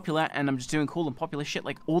cool and popular and I'm just doing cool and popular shit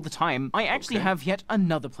like all the time, I actually have yet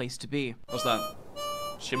another place to be. What's that?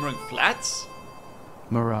 Shimmering Flats?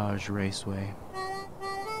 Mirage Raceway.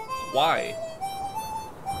 Why?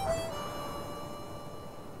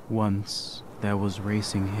 Once there was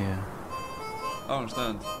racing here. I don't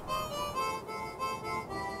understand.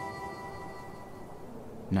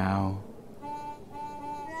 Now...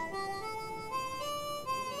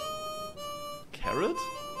 Carrot?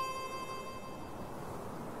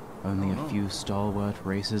 Only a few stalwart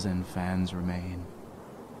racers and fans remain.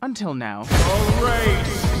 Until now. The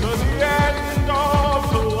race to the end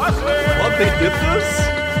of the lesson. What, they did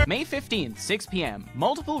this? May 15th, 6 p.m.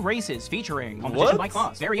 Multiple races featuring competition by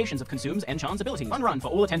class, variations of consumes and chance abilities, fun run for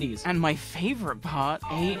all attendees. And my favorite part,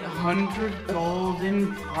 800 gold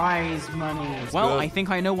in prize money. Well, I think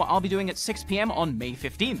I know what I'll be doing at 6 p.m. on May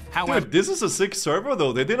 15th. However, Dude, this is a sick server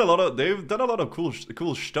though. They've done a lot of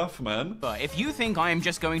cool stuff, man. But if you think I'm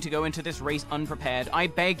just going to go into this race unprepared, I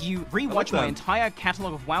beg you, rewatch my entire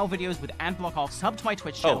catalog of WoW videos with ad block off, sub to my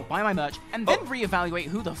Twitch channel, buy my merch, and then reevaluate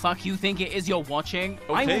who the fuck you think it is you're watching.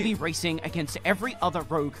 I will be racing against every other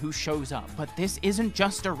rogue who shows up, but this isn't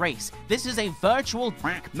just a race. This is a virtual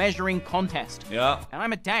measuring contest. Yeah. And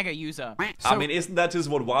I'm a dagger user. So I mean, isn't that just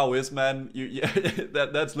what WoW is, man?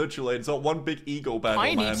 That's literally, it's all one big ego battle,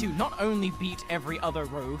 I need to not only beat every other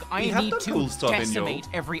rogue, I need to decimate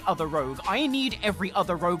every other rogue. I need every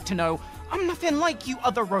other rogue to know, I'm nothing like you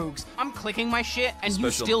other rogues. I'm clicking my shit, and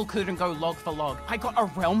you still couldn't go log for log. I got a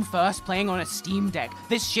realm first playing on a Steam Deck.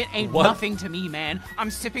 This shit ain't nothing to me, man. I'm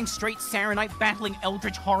sipping straight Saronite battling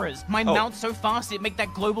eldritch horrors. My mount's so fast it make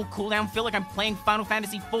that global cooldown feel like I'm playing Final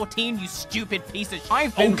Fantasy XIV, you stupid piece of shit.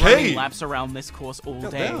 I've been running laps around this course all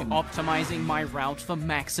day, optimizing my route for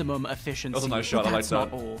maximum efficiency. That was a nice shot, I like that.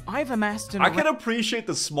 That's not all. I've amassed an I can appreciate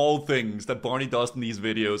the small things that Barny does in these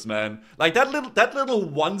videos, man. Like that little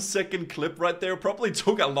 1 second clip right there probably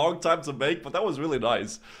took a long time to make, but that was really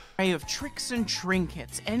nice. Of tricks and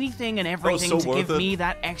trinkets, anything and everything to give me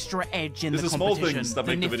that extra edge in the competition. Small things that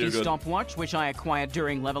the make the video nifty good. stopwatch, which I acquired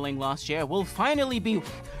during leveling last year, will finally be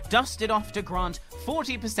dusted off to grant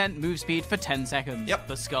 40% move speed for 10 seconds. Yep.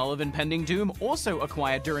 The Skull of Impending Doom, also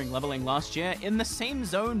acquired during leveling last year, in the same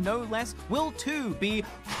zone, no less, will too be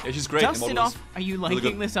she's great. dusted off. Are you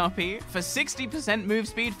liking this RP? For 60% move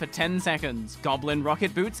speed for 10 seconds. Goblin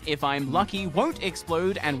Rocket Boots, if I'm lucky, won't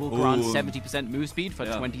explode and will grant 70% move speed for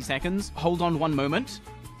 20 seconds. Hold on one moment.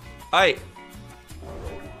 Aye.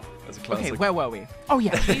 That's a classic. Okay, where were we? Oh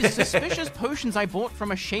yeah, these suspicious potions I bought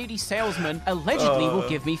from a shady salesman allegedly will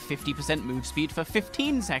give me 50% move speed for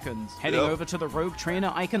 15 seconds. Heading over to the rogue trainer,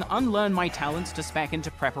 I can unlearn my talents to spec into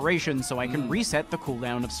preparation so I can reset the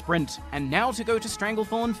cooldown of sprint. And now to go to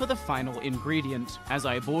Stranglethorn for the final ingredient. As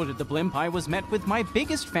I boarded the blimp, I was met with my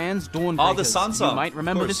biggest fans, Dawnbreakers. the Sansa. You might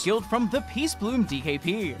remember this guild from the Peace Bloom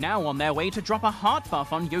DKP. Now on their way to drop a heart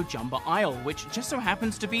buff on Yojumba Isle, which just so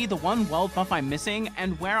happens to be the one world buff I'm missing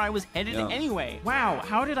and where I was headed anyway. Wow,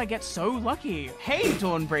 how did I get so lucky? Hey,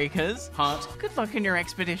 Dawnbreakers. Heart, good luck in your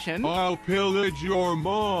expedition. I'll pillage your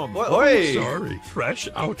mom. Sorry, fresh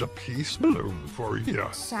out a peace balloon for you.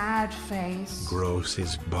 Sad face. Gross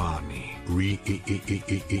is Barny.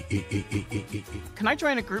 Can I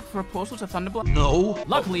join a group for a portal to Thunderblood? No.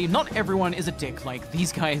 Luckily, not everyone is a dick like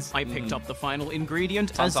these guys. I picked up the final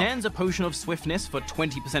ingredient, a Zanza potion of swiftness for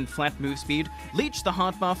 20% flat move speed, leeched the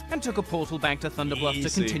heart buff, and took a portal back to Thunderbluff to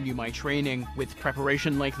continue my training. With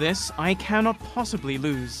preparation like this, I cannot possibly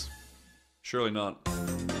lose. Surely not.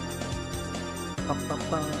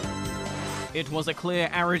 It was a clear,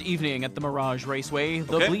 arid evening at the Mirage Raceway,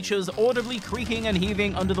 the bleachers audibly creaking and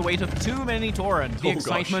heaving under the weight of too many Tauren. The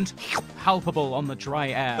excitement palpable on the dry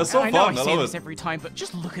air. That's so I know fun. I say this every time, but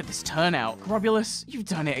just look at this turnout. Grobulus, you've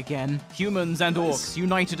done it again. Humans and orcs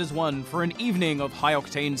united as one for an evening of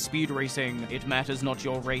high-octane speed racing. It matters not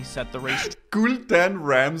your race at the race. Gul'dan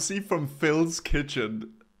Ramsey from Phil's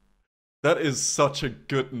Kitchen. That is such a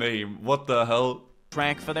good name. What the hell?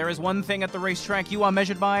 Track, for there is one thing at the racetrack you are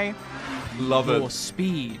measured by. Love your it.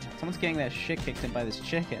 speed. Someone's getting their shit kicked in by this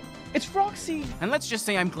chicken. It's Roxy! And let's just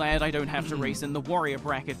say I'm glad I don't have to race in the warrior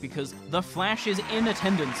bracket because the Flash is in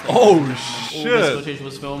attendance there. Oh, shit! All this footage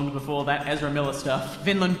was filmed before that Ezra Miller stuff.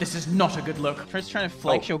 Vinland, this is not a good look. Just trying to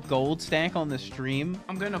flex your gold stack on the stream.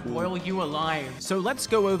 I'm gonna boil you alive. So let's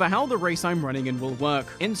go over how the race I'm running in will work.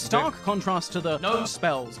 In stark contrast to the no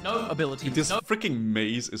spells, no abilities, This freaking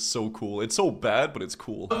maze is so cool. It's so bad, but it's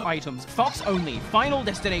cool. Items. Fox only. Final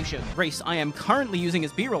destination. Race I am currently using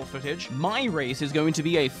as B-roll footage. My race is going to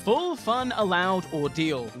be a full fun allowed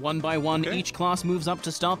ordeal. One by one, each class moves up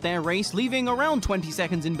to start their race, leaving around 20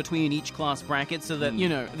 seconds in between each class bracket so that, you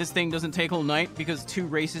know, this thing doesn't take all night because 2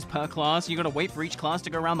 races per class. You gotta wait for each class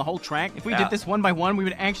to go around the whole track. If we did this one by one, we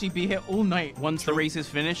would actually be here all night. Once the race is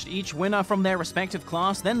finished, each winner from their respective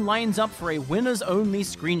class then lines up for a winners only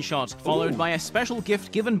screenshot, followed by a special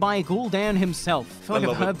gift given by Gul'dan himself. I feel like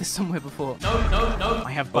I've heard this somewhere before. No.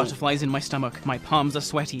 I have butterflies in my stomach. My palms are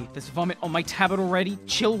sweaty. There's vomit on my tablet already.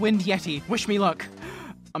 Chill Wind Yeti. Wish me luck.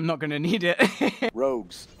 I'm not gonna need it.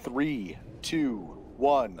 Rogues, 3, 2,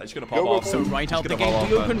 1. That's gonna pop off. So right out the gate,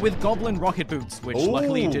 we opened with Goblin Rocket Boots, which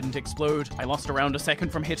luckily didn't explode. I lost around a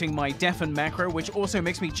second from hitting my Deafen macro, which also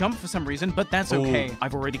makes me jump for some reason, but that's okay.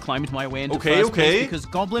 I've already climbed my way into first place because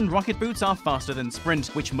Goblin Rocket Boots are faster than Sprint,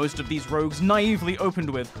 which most of these rogues naively opened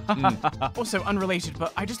with. Also unrelated,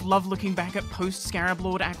 but I just love looking back at post-Scarab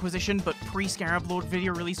Lord acquisition, but pre-Scarab Lord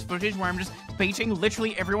video release footage where I'm just baiting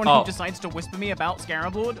literally everyone who decides to whisper me about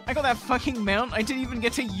Scarab Lord. I got that fucking mount, I didn't even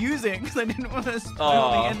get to use it because I didn't want to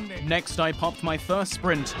Next, I popped my first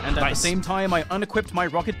sprint, and at the same time, I unequipped my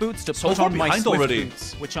rocket boots to put far on my behind Swift already.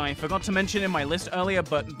 boots, which I forgot to mention in my list earlier,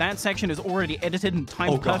 but that section is already edited and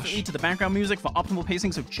timed perfectly to the background music for optimal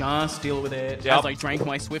pacing, so just deal with it. As I drank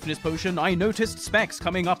my swiftness potion, I noticed specks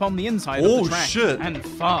coming up on the inside of the track. And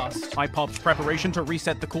fast. I popped preparation to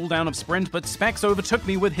reset the cooldown of sprint, but Specs overtook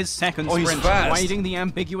me with his second sprint. He's fast. Riding the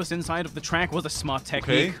ambiguous inside of the track was a smart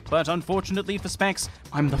technique, but unfortunately for Specs,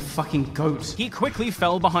 I'm the fucking GOAT. He quickly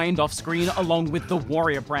fell behind off screen along with the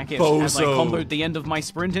warrior bracket as I comboed the end of my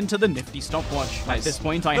sprint into the nifty stopwatch. At this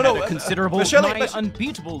point, I had a considerable, nigh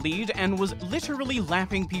unbeatable lead and was literally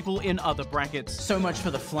lapping people in other brackets. So much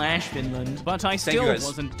for the Flash, Finland. But I still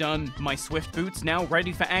wasn't done. My Swift boots, now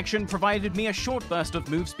ready for action, provided me a short burst of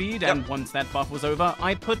move speed, and once that buff was over,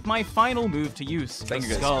 I put my final move to use. The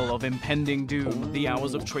Skull of Impending Doom. The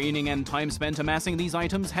hours of training and time spent amassing these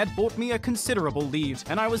items had bought me a considerable lead,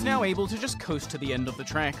 and I was now able to just coast to the end of the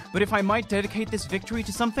track. But if I might dedicate this victory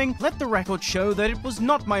to something, let the record show that it was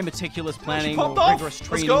not my meticulous planning or rigorous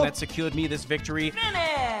training that secured me this victory,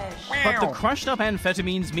 but the crushed up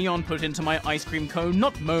amphetamines Meon put into my ice cream cone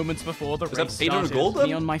not moments before the race started.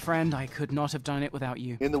 Meon, my friend, I could not have done it without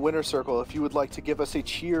you. In the winner circle, if you would like to give us a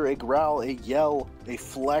cheer, a growl, a yell, a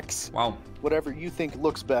flex, whatever you think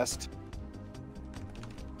looks best.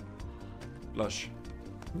 Blush.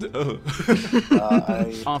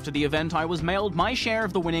 After the event, I was mailed my share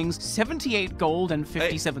of the winnings, 78 gold and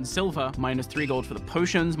 57 silver, minus 3 gold for the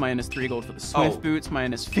potions, minus 3 gold for the Swift boots,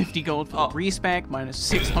 minus 50 gold for the respec, minus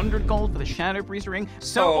 600 gold for the Shadow Priest ring.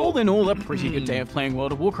 So all in all, a pretty good day of playing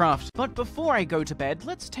World of Warcraft. But before I go to bed,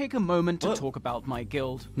 let's take a moment to talk about my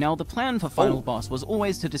guild. Now, the plan for Final Boss was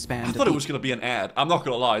always to disband. I thought it was going to be an ad. I'm not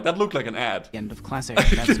going to lie. That looked like an ad. End of Classic.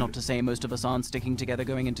 That's not to say most of us aren't sticking together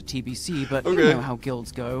going into TBC, but you know how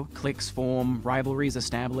guilds go. Cliques form, rivalries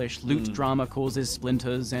establish, loot drama causes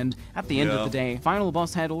splinters, and at the end of the day, Final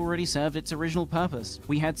Boss had already served its original purpose.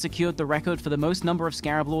 We had secured the record for the most number of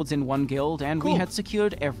Scarab Lords in one guild, and we had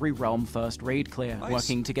secured every realm first raid clear.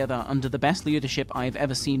 Working together under the best leadership I've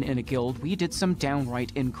ever seen in a guild, we did some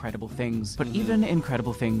downright incredible things. But even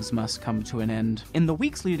incredible things must come to an end. In the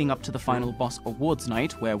weeks leading up to the Final Boss Awards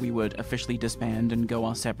night, where we would officially disband and go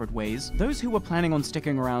our separate ways, those who were planning on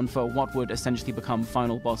sticking around for what would essentially become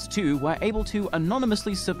Final Boss 2 were able to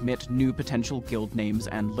anonymously submit new potential guild names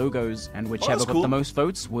and logos, and whichever got the most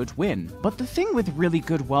votes would win. But the thing with really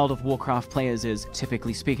good World of Warcraft players is,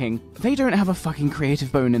 typically speaking, they don't have a fucking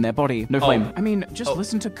creative bone in their body. No flame. I mean, just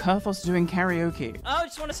listen to Kurthos doing karaoke. Oh, I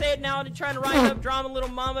just want to say it now. I'm trying to rise up, drama, little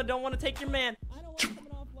mama. Don't want to take your man.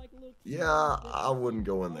 Yeah, I wouldn't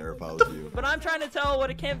go in there if I was you. But I'm trying to tell what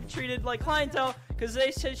it can't be treated like clientele, because they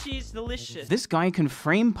said she's delicious. This guy can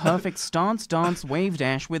frame perfect stance, dance, wave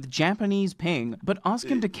dash with Japanese ping, but ask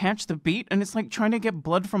him to catch the beat and it's like trying to get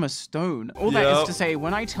blood from a stone. All that is to say,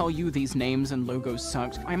 when I tell you these names and logos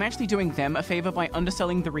sucked, I'm actually doing them a favor by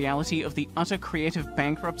underselling the reality of the utter creative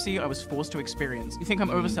bankruptcy I was forced to experience. You think I'm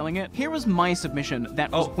overselling it? Here was my submission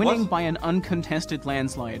that was winning by an uncontested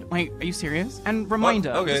landslide. Like, are you serious? And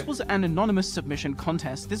reminder, this was an anonymous submission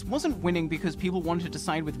contest. This wasn't winning because people wanted to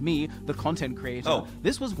side with me, the content creator.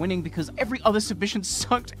 This was winning because every other submission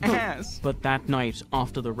sucked ass. But that night,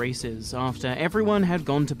 after the races, after everyone had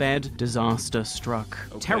gone to bed, disaster struck.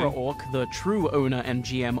 Terra Orc, the true owner and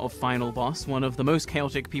GM of Final Boss, one of the most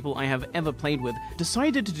chaotic people I have ever played with,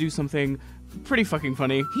 decided to do something pretty fucking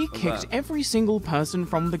funny. He kicked every single person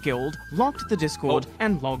from the guild, locked the Discord,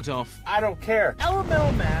 and logged off. I don't care.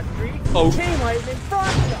 Elemental Mastery, Chain Lightning,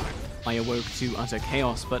 Frost Shock. I awoke to utter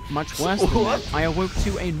chaos, but much worse than that, I awoke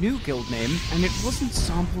to a new guild name, and it wasn't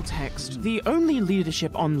sample text. The only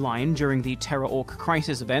leadership online during the Terra Orc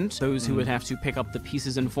Crisis event, those who would have to pick up the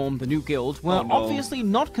pieces and form the new guild, were obviously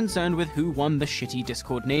not concerned with who won the shitty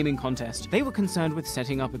Discord naming contest. They were concerned with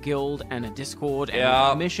setting up a guild and a Discord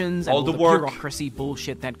and missions and all the bureaucracy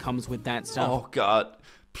bullshit that comes with that stuff. Oh god.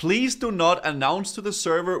 Please do not announce to the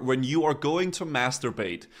server when you are going to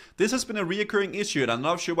masturbate. This has been a reoccurring issue, and I'm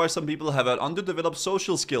not sure why some people have had underdeveloped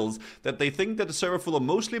social skills that they think that a server full of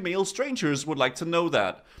mostly male strangers would like to know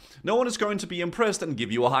that. No one is going to be impressed and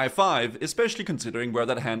give you a high five, especially considering where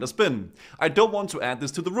that hand has been. I don't want to add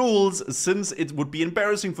this to the rules, since it would be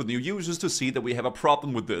embarrassing for new users to see that we have a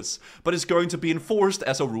problem with this, but it's going to be enforced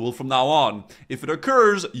as a rule from now on. If it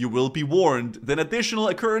occurs, you will be warned. Then additional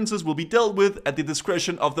occurrences will be dealt with at the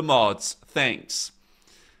discretion of the mods. Thanks.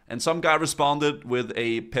 And some guy responded with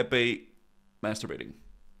a Pepe masturbating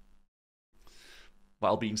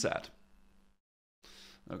while being sad.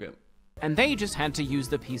 Okay. and they just had to use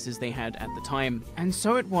the pieces they had at the time. And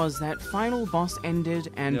so it was that final boss ended,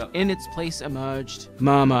 and in its place emerged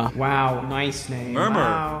Murmur. Wow, nice name. Murmur.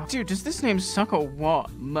 Wow. Dude, does this name suck or what?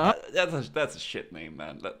 That's a shit name,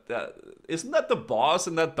 man. Isn't that the boss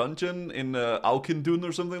in that dungeon in Aukindun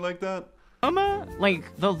or something like that? Murmur?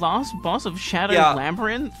 Like, the last boss of Shadow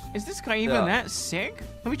Labyrinth? Is this guy even that sick?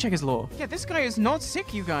 Let me check his lore. Yeah, this guy is not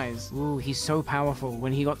sick, you guys. Ooh, he's so powerful.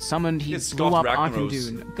 When he got summoned, he blew up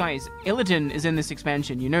Arkandun. Guys, Illidan is in this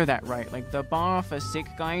expansion, you know that, right? Like, the bar for sick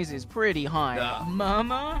guys is pretty high.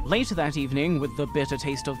 Murmur? Later that evening, with the bitter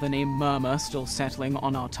taste of the name Murmur still settling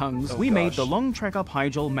on our tongues, we made the long trek up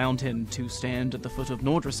Hyjal Mountain to stand at the foot of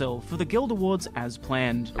Nordrassil for the Guild Awards as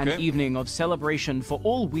planned. An evening of celebration for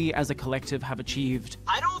all we as a collective have achieved.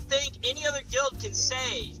 I don't think any other guild can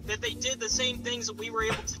say that they did the same things that we were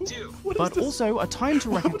able to do. But also a time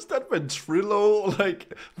to What's that ventrilo,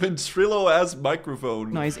 like, ventrilo-ass microphone?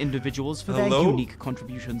 Recognize individuals for their unique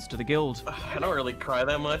contributions to the guild. I don't really cry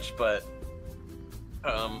that much, but...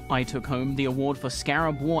 I took home the award for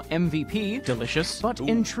Scarab War MVP, delicious, but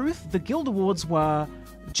in truth, the guild awards were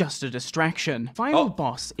just a distraction. Final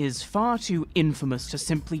boss is far too infamous to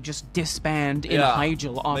simply just disband in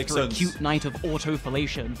Hyjal after a cute night of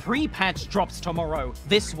autofellation. Pre-patch drops tomorrow.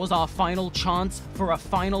 This was our final chance for a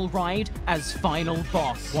final ride as final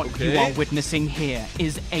boss. What you are witnessing here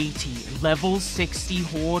is 80 level 60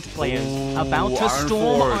 Horde players about to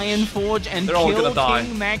storm Ironforge and kill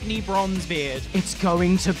King Magni Bronzebeard. It's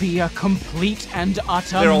going to be a complete and utter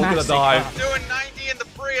massacre. They're all gonna die. Doing 90 in the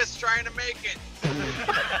Prius trying to make it.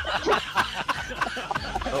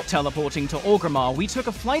 Teleporting to Orgrimmar, we took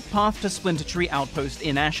a flight path to Splinter Tree Outpost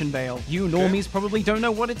in Ashenvale. You normies probably don't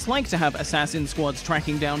know what it's like to have assassin squads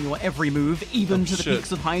tracking down your every move, even to the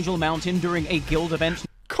peaks of Hyjal Mountain during a guild event.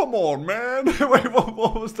 Come on, man. Wait,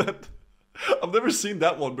 what was that? I've never seen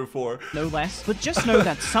that one before. No less, but just know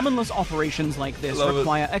that summonless operations like this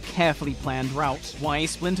require a carefully planned route. Why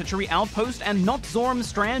Splinter Tree Outpost and not Zorm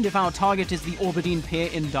Strand if our target is the Orbadine Pier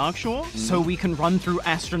in Darkshore? So we can run through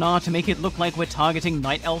Astronar to make it look like we're targeting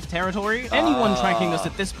Night Elf territory? Anyone tracking us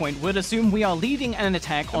at this point would assume we are leading an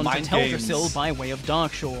attack onto Teldrassil by way of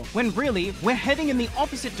Darkshore, when really, we're heading in the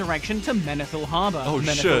opposite direction to Menethil Harbor.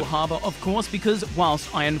 Menethil Harbor, of course, because whilst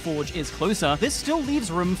Ironforge is closer, this still leaves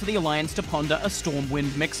room for the Alliance to ponder a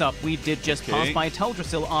Stormwind mix-up. We did just pass by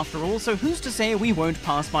Teldrassil after all, so who's to say we won't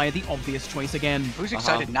pass by the obvious choice again? Who's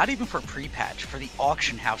excited, not even for pre-patch, for the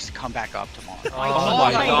auction house to come back up tomorrow?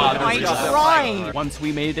 I tried! Once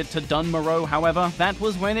we made it to Dunmorrow, however, that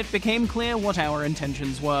was when it became clear what our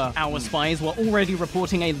intentions were. Our spies were already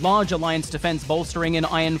reporting a large Alliance defense bolstering in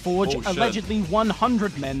Ironforge, allegedly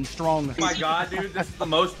 100 men strong. Oh my god, dude, this is the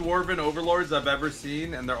most Dwarven Overlords I've ever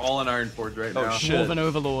seen, and they're all in Ironforge right now. Dwarven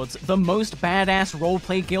Overlords, the most badass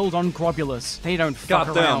roleplay guild on Grobulus. They don't fuck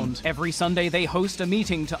around. Every Sunday they host a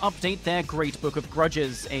meeting to update their Great Book of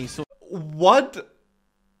Grudges, a sort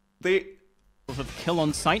of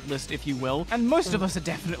kill-on-sight list, if you will, and most of us are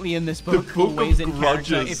definitely in this book, always in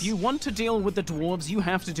character. If you want to deal with the dwarves, you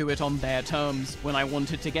have to do it on their terms. When I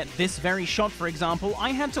wanted to get this very shot, for example,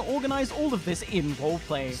 I had to organize all of this in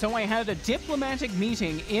roleplay. So I had a diplomatic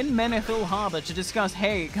meeting in Menethil Harbor to discuss,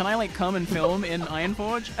 hey, can I, like, come and film in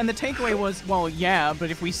Ironforge? And the takeaway was, well, yeah, but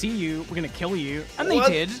if we see you, we're gonna kill you. And they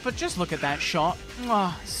did, but just look at that shot.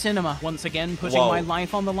 Cinema. Once again, putting my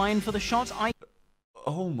life on the line for the shot, I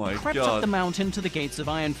crept up the mountain to the gates of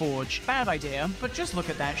Ironforge. Bad idea, but just look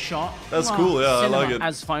at that shot. That's cool, yeah, cinema. I like it.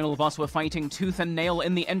 As final boss were fighting tooth and nail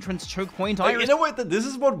in the entrance choke point, you know what? This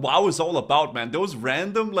is what WoW is all about, man. Those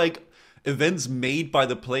random, like, events made by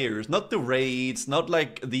the players, not the raids, not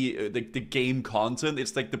like the game content.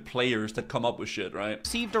 It's like the players that come up with shit, right?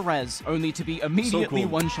 Received a res, only to be immediately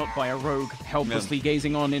one-shot by a rogue. Helplessly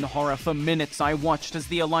gazing on in horror for minutes, I watched as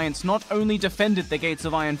the Alliance not only defended the gates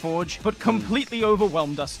of Ironforge, but completely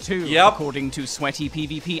overwhelmed us too. According to sweaty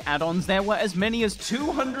PvP add-ons, there were as many as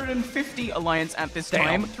 250 Alliance at this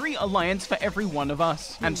time, 3 Alliance for every one of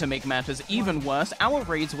us. And to make matters even worse, our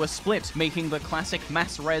raids were split, making the classic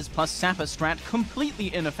mass res plus Sapper strat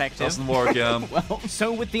completely ineffective. Doesn't work, yeah. Well,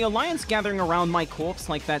 so with the Alliance gathering around my corpse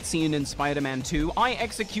like that scene in Spider-Man 2, I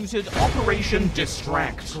executed Operation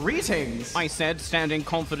Distract. Greetings, I said, standing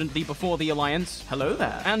confidently before the Alliance. Hello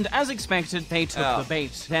there. And as expected, they took the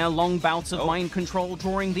bait. Their long bouts of mind control,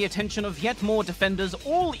 drawing the attention of yet more defenders,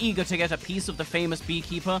 all eager to get a piece of the famous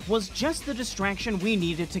Beekeeper, was just the distraction we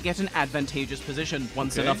needed to get an advantageous position.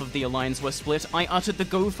 Once enough of the Alliance were split, I uttered the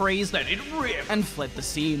go phrase, let it rip, and fled the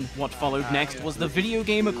scene. What followed next was the video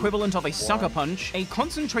game equivalent of a sucker punch, a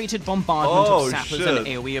concentrated bombardment of sappers and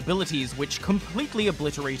AoE abilities, which completely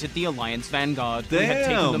obliterated the Alliance vanguard. We had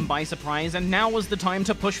taken them by surprise, and now was the time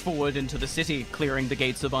to push forward into the city. Clearing the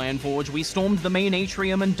gates of Ironforge, we stormed the main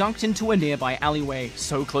atrium and ducked into a nearby alleyway.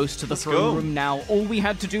 So close to the throne room now, all we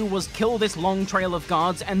had to do was kill this long trail of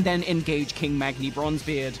guards and then engage King Magni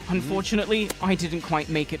Bronzebeard. Unfortunately, I didn't quite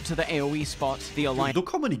make it to the AoE spot. The Alliance—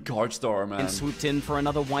 look how many guards there are, man. Swooped in for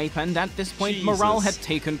another wipe, and at this point, morale had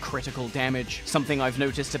taken critical damage. Something I've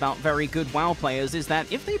noticed about very good WoW players is that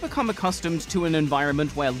if they become accustomed to an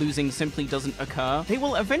environment where losing simply doesn't occur, they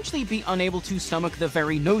will eventually be unable to stomach the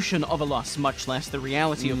very notion of a loss, much less the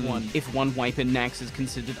reality of one. If one wipe in Nax is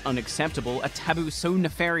considered unacceptable, a taboo so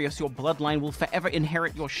nefarious your bloodline will forever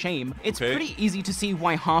inherit your shame, it's pretty easy to see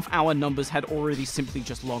why half our numbers had already simply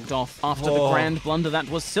just logged off. After the grand blunder that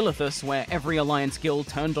was Silithus, where every Alliance guild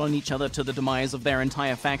turned on each other to the demise of their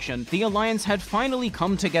entire faction, the Alliance had finally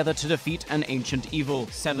come together to defeat an ancient evil.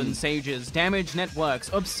 7 Sages, Damage Networks,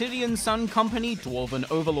 Obsidian Sun Company, Dwarven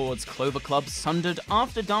Overlords, Clover Clubs, Sundered,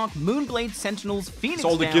 After Dark, Moonblade Sentinels, Phoenix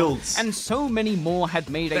all the Down, guilds, and so many more had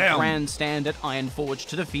made a grand stand at Ironforge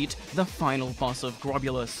to defeat the final boss of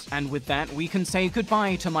Grobulus. And with that, we can say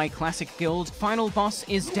goodbye to my classic guild. Final boss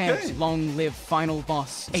is dead. Long live final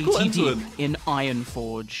boss. ATD in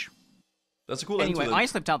Ironforge. That's a cool Anyway, I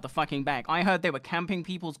slipped out the fucking back. I heard they were camping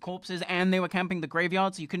people's corpses and they were camping the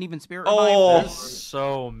graveyard, so you couldn't even spirit revive. There's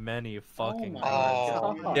so many fucking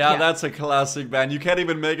Yeah, that's a classic, man. You can't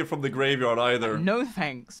even make it from the graveyard either. No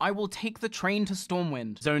thanks. I will take the train to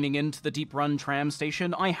Stormwind. Zoning into the Deep Run tram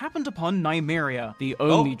station, I happened upon Nymeria, the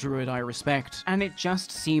only druid I respect, and it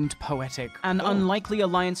just seemed poetic. An unlikely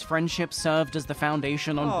Alliance friendship served as the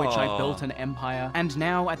foundation on which I built an empire, and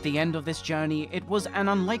now, at the end of this journey, it was an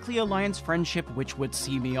unlikely Alliance friendship which would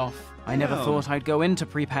see me off. I never thought I'd go into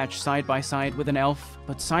pre-patch side by side with an elf,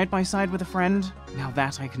 but side by side with a friend, now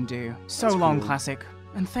that I can do. So that's long, classic,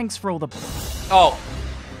 and thanks for all the—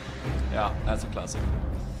 yeah, that's a classic.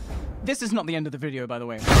 This is not the end of the video, by the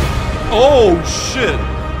way. Oh, shit!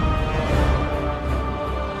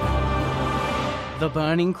 The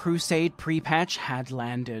Burning Crusade pre-patch had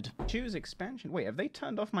landed. Choose expansion. Wait, have they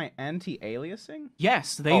turned off my anti-aliasing?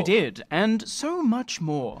 Yes, they did, and so much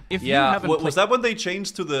more. If you yeah, haven't was that when they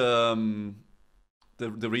changed to the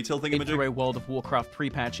retail thingamajig? Through a World of Warcraft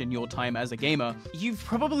pre-patch in your time as a gamer, you've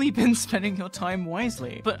probably been spending your time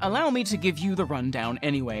wisely. But allow me to give you the rundown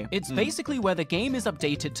anyway. It's basically where the game is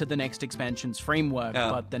updated to the next expansion's framework,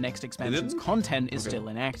 but the next expansion's content is still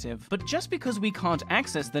inactive. But just because we can't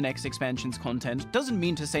access the next expansion's content doesn't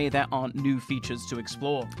mean to say there aren't new features to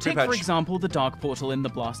explore. Take, for example, the Dark Portal in the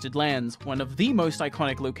Blasted Lands, one of the most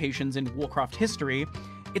iconic locations in Warcraft history.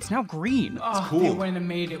 It's now green. It's cool. They went and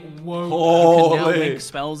made it woke. You can now link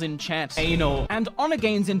spells in chat. Anal. And honor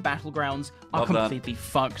gains in Battlegrounds are completely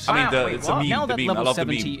fucked. I mean, it's a meme. Now that the meme. level I love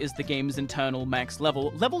 70 the meme. is the game's internal max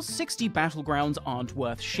level, level 60 Battlegrounds aren't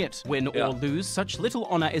worth shit. Win or lose, such little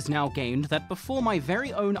honor is now gained that before my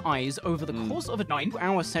very own eyes, over the course of a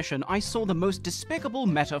 9-hour session, I saw the most despicable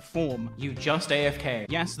meta form. You just AFK.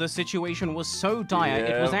 Yes, the situation was so dire,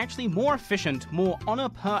 it was actually more efficient, more honor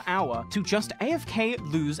per hour, to just AFK,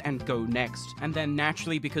 lose, and go next. And then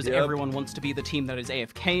naturally, because everyone wants to be the team that is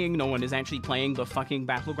AFKing, no one is actually playing the fucking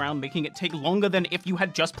Battleground, making it take longer than if you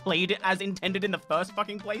had just played it as intended in the first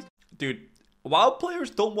fucking place. Dude, WoW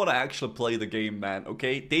players don't want to actually play the game, man,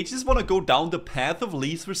 okay? They just want to go down the path of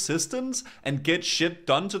least resistance and get shit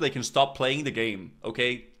done so they can stop playing the game,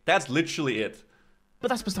 okay? That's literally it. But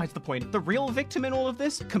that's besides the point. The real victim in all of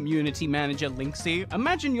this? Community manager Linksy.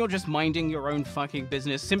 Imagine you're just minding your own fucking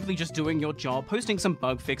business, simply just doing your job, posting some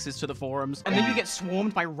bug fixes to the forums, and then you get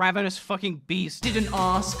swarmed by ravenous fucking beasts. Didn't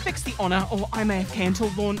ask. Fix the honor, or I'm AFK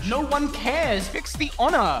until launch. No one cares. Fix the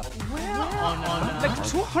honor. Where honor? Like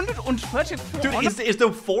 234 Dude, honor. is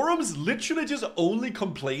the forums literally just only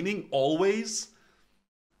complaining always?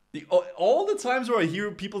 All the times where I hear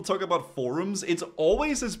people talk about forums, it's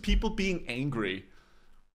always as people being angry.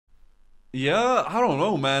 Yeah, I don't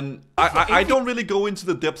know, man. I don't really go into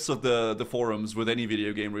the depths of the forums with any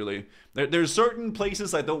video game, really. There's certain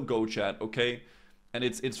places I don't go, chat, okay? And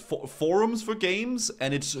it's forums for games,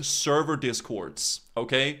 and it's server discords,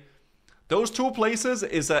 okay? Those two places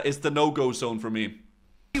is the no-go zone for me.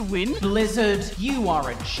 You win? Blizzard, you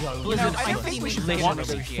are a joke. Blizzard, I think we should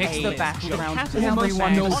fix the background.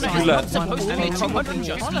 Everyone knows I'm supposed to make 200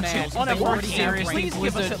 just seriously,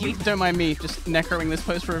 Blizzard, don't mind me just necroing this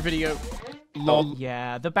post for a video. Lol.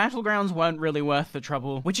 Yeah, the battlegrounds weren't really worth the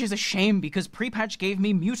trouble, which is a shame because pre-patch gave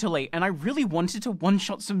me Mutilate and I really wanted to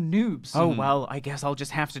one-shot some noobs. Oh well, I guess I'll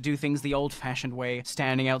just have to do things the old-fashioned way,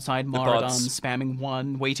 standing outside Maradon, spamming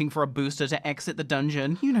 1, waiting for a booster to exit the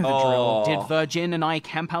dungeon. You know the drill. Did Virgin and I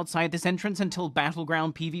camp outside this entrance until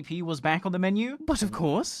Battleground PvP was back on the menu? But of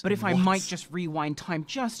course. But if I might just rewind time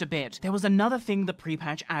just a bit, there was another thing the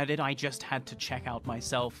pre-patch added I just had to check out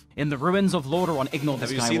myself. In the ruins of Lordaeron, ignore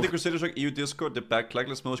this guy. Have you seen the Crusaders EU Discord, the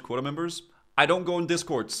backlist most quota members? I don't go in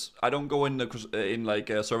Discords. I don't go in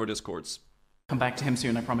server Discords. Come back to him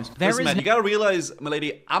soon, I promise. Listen, man, you gotta realize, my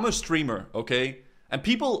lady, I'm a streamer, okay? And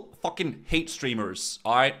people fucking hate streamers,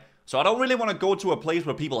 alright? So I don't really want to go to a place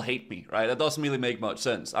where people hate me, right? That doesn't really make much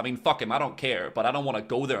sense. I mean, fuck him, I don't care, but I don't want to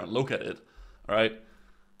go there and look at it, alright?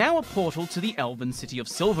 Now a portal to the elven city of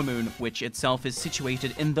Silvermoon, which itself is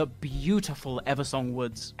situated in the beautiful Eversong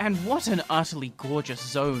Woods. And what an utterly gorgeous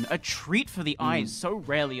zone, a treat for the eyes so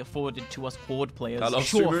rarely afforded to us Horde players. I love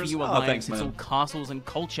sure, streamers. for you Alliance, it's all castles and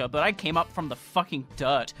culture, but I came up from the fucking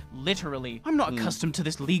dirt, literally. I'm not accustomed to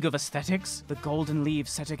this league of aesthetics. The golden leaves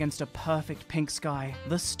set against a perfect pink sky,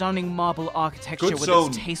 the stunning marble architecture with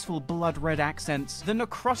its tasteful blood red accents, the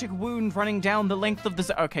necrotic wound running down the length of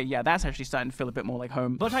the okay, yeah, that's actually starting to feel a bit more like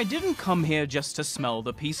home. But I didn't come here just to smell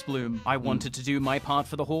the peace bloom. I wanted to do my part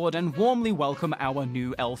for the Horde and warmly welcome our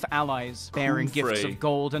new elf allies. Bearing gifts of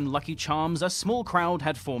gold and lucky charms, a small crowd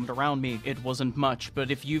had formed around me. It wasn't much,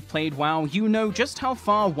 but if you've played WoW, you know just how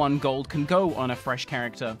far 1 gold can go on a fresh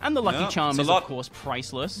character. And the lucky charm is of course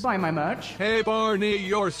priceless. Buy my merch. Hey Barney,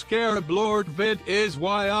 your Scarab Lord vid is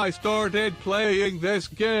why I started playing this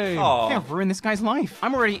game. Yeah, ruin this guy's life.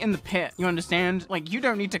 I'm already in the pit, you understand? Like, you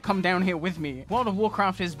don't need to come down here with me. World of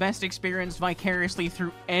Warcraft is best experienced vicariously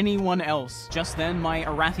through anyone else. Just then, my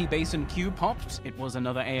Arathi Basin queue popped. It was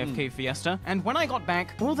another AFK fiesta. And when I got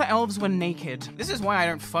back, all the elves were naked. This is why I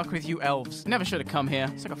don't fuck with you elves. Never should have come here.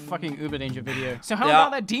 It's like a fucking Uber Danger video. So how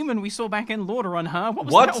about that demon we saw back in Lordaeron, huh? What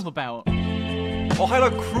was that all about? Oh,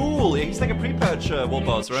 Hyla Cruel! He's like a pre-patch world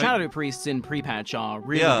boss, right? Shadow Priests in pre-patch are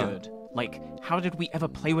really good. Like, how did we ever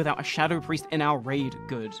play without a Shadow Priest in our raid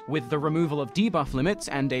good? With the removal of debuff limits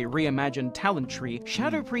and a reimagined talent tree,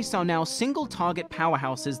 Shadow Priests are now single-target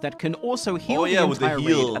powerhouses that can also heal the entire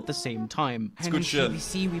raid at the same time. It's good shit. In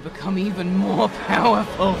PvC, we become even more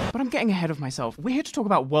powerful. But I'm getting ahead of myself. We're here to talk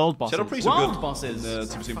about world bosses. Shadow Priests are good. World bosses.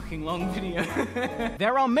 It's a fucking long video.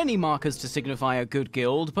 There are many markers to signify a good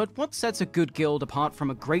guild, but what sets a good guild apart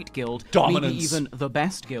from a great guild, maybe even the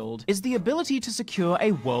best guild, is the ability to secure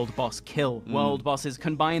a world boss kill. World bosses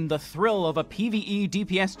combine the thrill of a PvE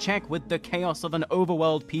DPS check with the chaos of an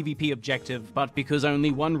overworld PvP objective. But because only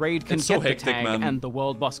one raid can get the tag, and the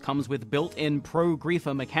world boss comes with built-in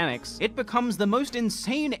pro-griefer mechanics, it becomes the most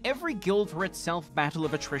insane every guild for itself battle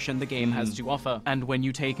of attrition the game has to offer. And when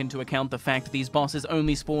you take into account the fact these bosses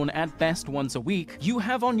only spawn at best once a week, you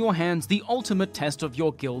have on your hands the ultimate test of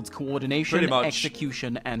your guild's coordination,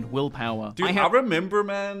 execution, and willpower. Dude, I remember,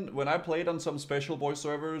 man, when I played on some special boy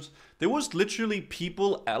servers, there was literally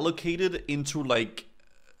people allocated into like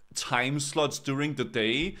time slots during the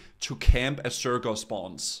day to camp as Zergo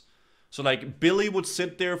spawns. So like Billy would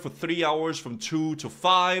sit there for 3 hours from 2 to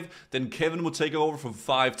 5, then Kevin would take over from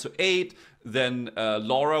 5 to 8, then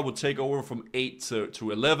Laura would take over from 8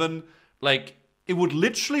 to 11. Like, it would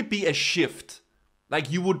literally be a shift.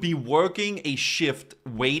 Like, you would be working a shift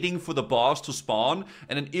waiting for the boss to spawn,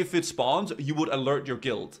 and then if it spawns, you would alert your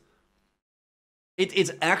guild.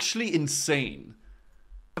 It's actually insane.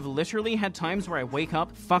 I've literally had times where I wake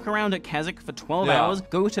up, fuck around at Kazakh for 12 hours,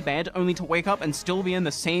 go to bed, only to wake up and still be in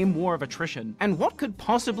the same war of attrition. And what could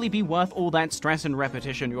possibly be worth all that stress and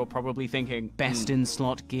repetition, you're probably thinking? Best in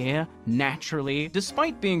slot gear? Naturally.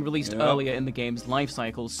 Despite being released earlier in the game's life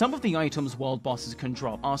cycle, some of the items world bosses can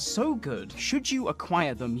drop are so good, should you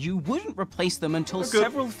acquire them, you wouldn't replace them until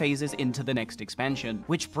several phases into the next expansion.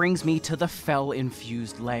 Which brings me to the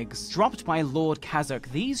Fel-infused legs. Dropped by Lord Kazakh,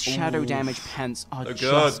 these shadow damage pants are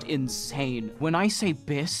just insane. When I say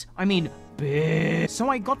bis, I mean bis. So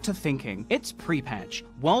I got to thinking, it's pre-patch.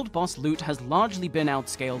 World boss loot has largely been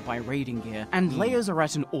outscaled by raiding gear, and layers are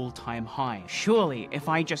at an all-time high. Surely, if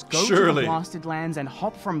I just go to the blasted lands and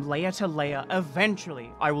hop from layer to layer,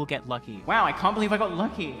 eventually I will get lucky. Wow, I can't believe I got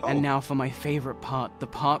lucky. And now for my favorite part, the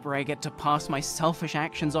part where I get to pass my selfish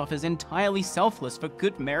actions off as entirely selfless for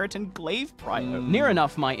good merit and glaive prio. Near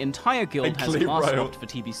enough, my entire guild has class swapped for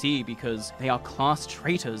TBC because they are class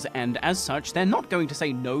traitors, and as such, they're not going to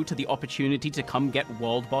say no to the opportunity community to come get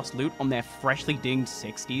world boss loot on their freshly dinged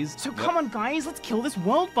 60s. So come on, guys, let's kill this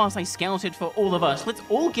world boss I scouted for all of us. Let's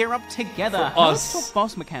all gear up together. Let's talk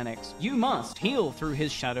boss mechanics. You must heal through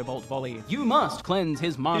his Shadow Bolt volley. You must cleanse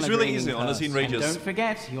his mana. He's really easy, honestly, in rages. And don't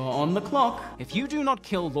forget, you're on the clock. If you do not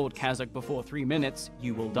kill Lord Kazakh before 3 minutes,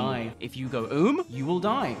 you will die. If you go you will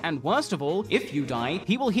die. And worst of all, if you die,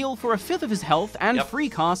 he will heal for 1/5 of his health and free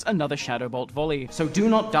cast another Shadow Bolt volley. So do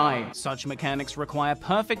not die. Such mechanics require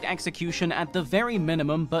perfect execution at the very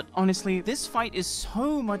minimum, but honestly, this fight is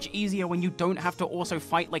so much easier when you don't have to also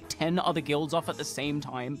fight like 10 other guilds off at the same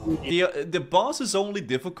time. The boss is only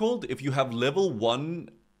difficult if you have level 1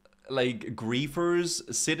 like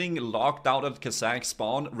griefers sitting locked out at Kazakh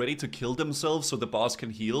spawn, ready to kill themselves so the boss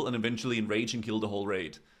can heal and eventually enrage and kill the whole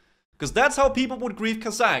raid. Because that's how people would grief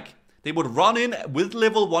Kazakh. They would run in with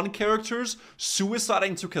level 1 characters,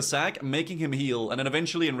 suiciding to Kazakh, making him heal, and then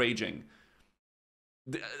eventually enraging.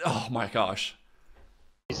 Oh my gosh.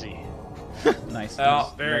 Easy. Nice.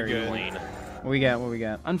 Very good. Clean. What we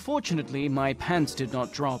got? Unfortunately, my pants did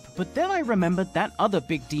not drop, but then I remembered that other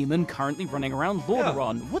big demon currently running around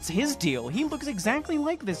Lordaeron. What's his deal? He looks exactly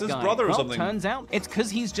like this guy. His brother or something. Turns out it's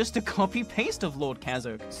because he's just a copy-paste of Lord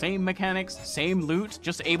Kazakh. Same mechanics, same loot,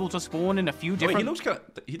 just able to spawn in a few different... He looks kind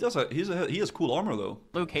of... He has cool armor, though.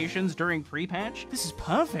 ...locations during pre-patch. This is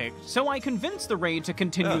perfect. So I convinced the raid to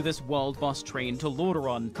continue this world boss train to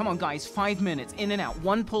Lordaeron. Come on, guys, 5 minutes, in and out.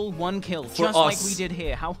 1 pull, 1 kill, just like we did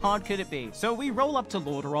here. How hard could it be? So we roll up to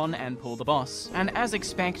Lordaeron and pull the boss. And as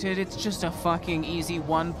expected, it's just a fucking easy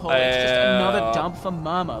 1 pull. It's just another dub for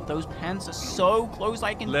Murmur. Those pants are so close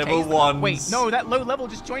I can level taste them. 1. Wait, no, that low level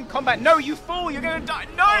just joined combat. No, you fool, you're gonna die.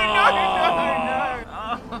 No.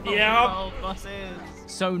 Oh, bosses.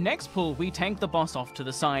 So next pull, we tank the boss off to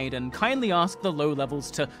the side and kindly ask the low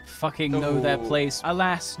levels to fucking know their place.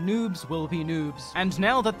 Alas, noobs will be noobs. And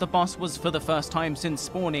now that the boss was for the first time since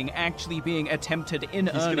spawning actually being attempted in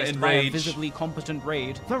earnest by a visibly competent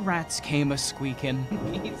raid, the rats came a-squeaking.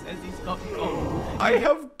 He says he's got gold. I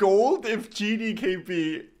have gold if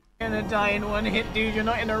GDKP. Gonna die in 1 hit, dude. You're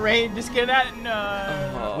not in a raid. Just get out.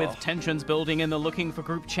 No. With tensions building in the looking for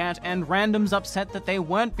group chat and randoms upset that they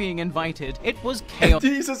weren't being invited, it was chaos.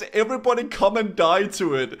 And he says everybody come and die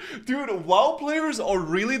to it. Dude, WoW players are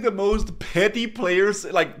really the most petty players,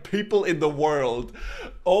 like people in the world.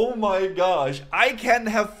 Oh my gosh. I can't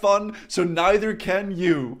have fun, so neither can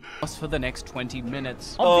you. For the next 20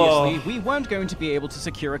 minutes. Obviously, we weren't going to be able to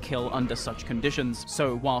secure a kill under such conditions.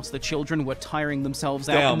 So whilst the children were tiring themselves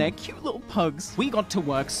out in their cute little pugs, we got to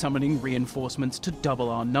work summoning reinforcements to double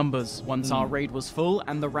our numbers. Once our raid was full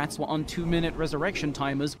and the rats were on 2-minute resurrection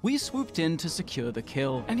timers, we swooped in to secure the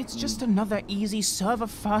kill. And it's just another easy server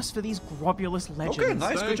first for these grobulous legends. Okay,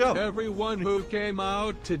 nice, good job. Everyone who came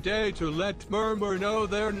out today to let Murmur know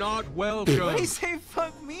they're not welcome. They say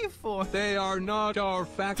fuck me for? They are not our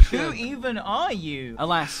faction. Who even are you?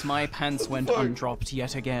 Alas, my pants went undropped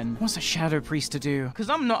yet again. What's a Shadow Priest to do? Because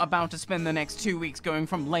I'm not about to spend the next 2 weeks going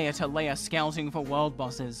from layer to layer scouting for world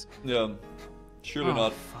bosses. Yeah. Surely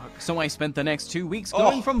not. Fuck. So I spent the next 2 weeks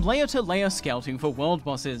going from layer to layer scouting for world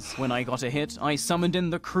bosses. When I got a hit, I summoned in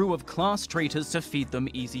the crew of class traitors to feed them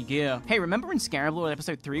easy gear. Hey, remember in Scarab Lord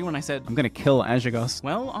episode 3 when I said, I'm gonna kill Azhagos?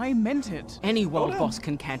 Well, I meant it. Any world boss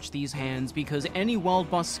can catch these hands because any world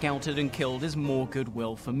boss scouted and killed is more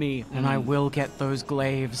goodwill for me. And I will get those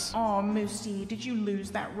glaives. Oh, Moosey, did you lose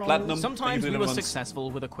that roll? Platinum. Sometimes we were successful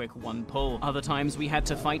with a quick 1 pull. Other times we had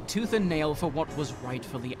to fight tooth and nail for what was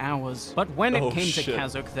rightfully ours. But when it came to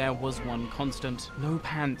Kazakh, there was one constant. No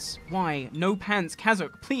pants. Why? No pants.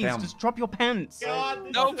 Kazakh, please, just drop your pants. God,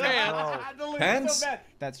 no pants. Pants?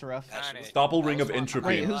 That's rough. Double ring of entropy.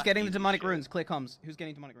 Wait, who's getting the demonic runes? Clear comms. Who's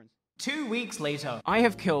getting demonic runes? 2 weeks later, I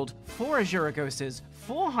have killed 4 Azuragoses,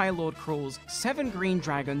 4 High Lord Crawls, 7 Green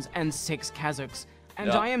Dragons, and 6 Kazakhs. And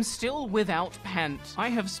I am still without pant. I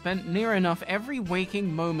have spent near enough every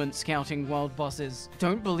waking moment scouting world bosses.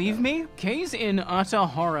 Don't believe me? Gaze in utter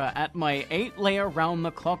horror at my 8-layer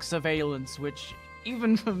round-the-clock surveillance, which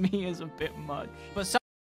even for me is a bit much. But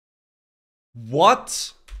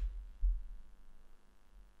what?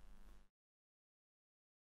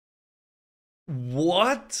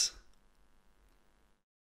 What?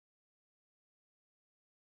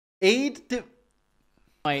 8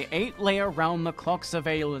 my 8-layer round-the-clock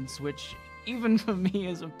surveillance, which even for me,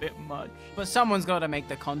 is a bit much. But someone's got to make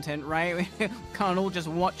the content, right? We can't all just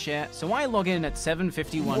watch it. So I log in at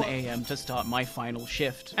 7:51 a.m. to start my final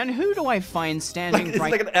shift. And who do I find standing it's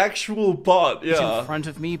right like an actual bot, yeah. in front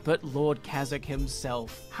of me but Lord Kazakh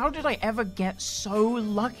himself? How did I ever get so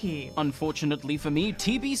lucky? Unfortunately for me,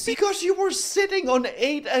 TBC... Because you were sitting on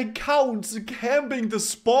 8 accounts camping the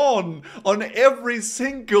spawn on every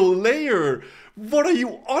single layer. What are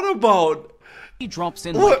you on about? He drops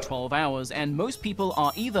in like 12 hours, and most people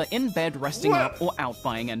are either in bed resting up or out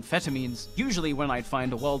buying amphetamines. Usually when I'd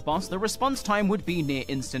find a world boss, the response time would be near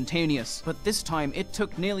instantaneous. But this time, it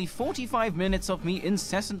took nearly 45 minutes of me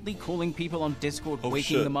incessantly calling people on Discord,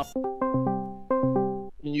 waking them up.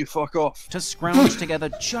 You fuck off. To scrounge together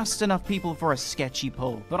just enough people for a sketchy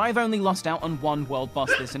pull. But I've only lost out on one world boss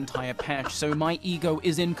this entire patch, so my ego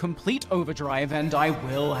is in complete overdrive and I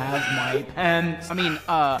will have my pants. I mean,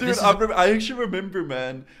 dude, I actually remember,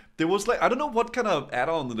 man. There was like, I don't know what kind of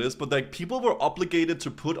add-on it is, but like people were obligated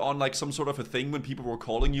to put on like some sort of a thing when people were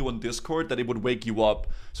calling you on Discord that it would wake you up.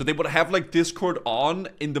 So they would have like Discord on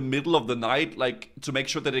in the middle of the night, like to make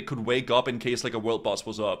sure that it could wake up in case like a world boss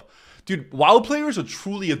was up. Dude, WoW players are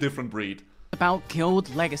truly a different breed. About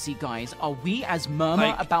Guild Legacy, guys. Are we as Murmur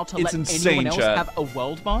like, about to let anyone else have a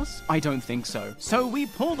world boss? I don't think so. So we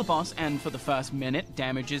pull the boss, and for the first minute,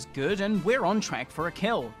 damage is good, and we're on track for a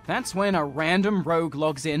kill. That's when a random rogue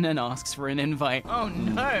logs in and asks for an invite. Oh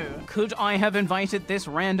no! Could I have invited this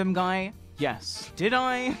random guy? Yes. Did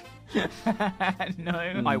I?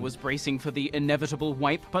 No. I was bracing for the inevitable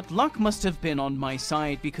wipe, but luck must have been on my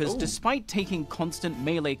side because despite taking constant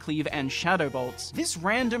melee cleave and shadow bolts, this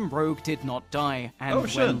random rogue did not die. And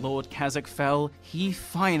when Lord Kazakh fell, he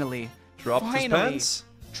finally dropped his pants.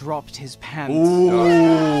 Dropped his pants.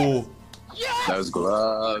 Ooh. Yes! That was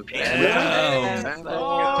glove. Yeah.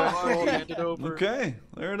 Okay,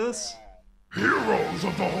 there it is. Heroes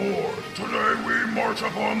of the Horde, today we march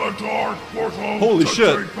upon the Dark Portal Holy to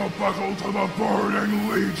shit. take the battle to the Burning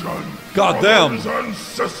Legion. God damn. Brothers and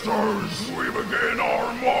sisters, we begin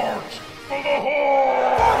our march for the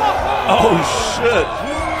Horde! Oh shit.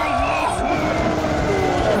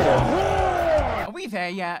 There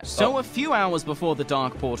yet. So a few hours before the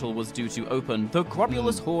Dark Portal was due to open, the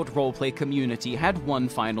Grobulous Horde roleplay community had one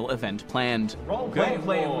final event planned.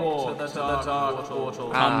 Roleplay war to the Dark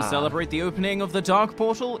Portal. Come celebrate the opening of the Dark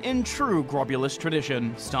Portal in true Grobulous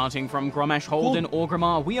tradition. Starting from Grommash Hold in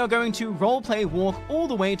Orgrimmar, we are going to roleplay walk all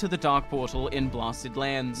the way to the Dark Portal in Blasted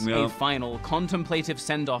Lands. A final contemplative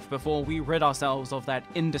send-off before we rid ourselves of that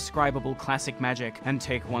indescribable classic magic and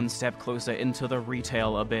take one step closer into the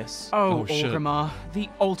retail abyss. Oh Orgrimmar. The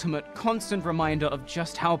ultimate, constant reminder of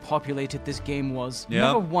just how populated this game was.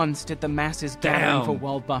 Never once did the masses gathering for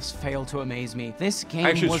world buffs fail to amaze me. This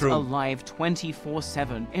game was alive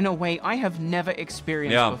 24/7 in a way I have never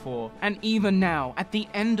experienced before. And even now, at the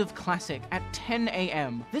end of Classic, at 10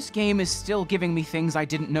 a.m., this game is still giving me things I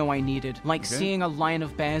didn't know I needed, like seeing a line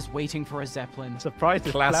of bears waiting for a Zeppelin. Surprise!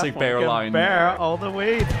 Classic bear line. Bear all the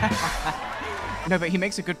way. No, but he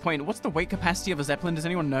makes a good point. What's the weight capacity of a Zeppelin? Does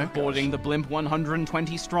anyone know? Boarding the blimp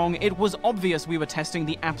 120 strong, it was obvious we were testing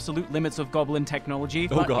the absolute limits of Goblin technology.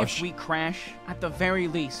 But if we crash, at the very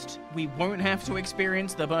least, we won't have to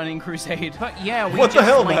experience the Burning Crusade. But yeah, we just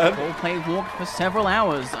roleplay walked for several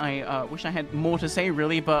hours. I wish I had more to say,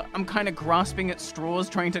 really, but I'm kind of grasping at straws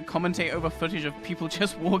trying to commentate over footage of people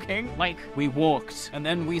just walking. Like, we walked, and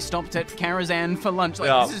then we stopped at Karazhan for lunch.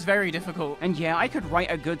 Like, this is very difficult. And yeah, I could write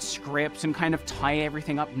a good script and kind of tie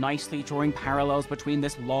everything up nicely, drawing parallels between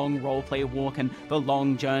this long roleplay walk and the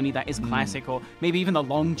long journey that is Classic, or maybe even the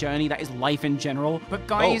long journey that is life in general. But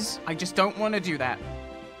guys, I just don't want to do that.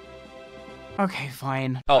 Okay,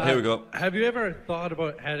 fine. Oh, here we go. Have you ever thought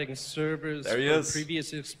about adding servers for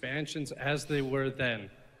previous expansions as they were then?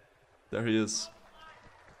 There he is.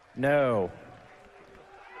 No.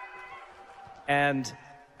 And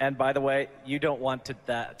by the way, you don't want to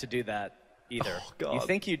do that either. Oh, God. You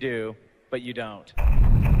think you do, but you don't.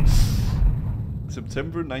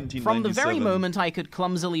 September 1997. From the very moment I could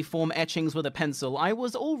clumsily form etchings with a pencil, I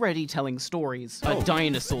was already telling stories. A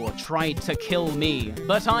dinosaur tried to kill me,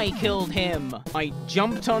 but I killed him. I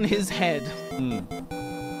jumped on his head.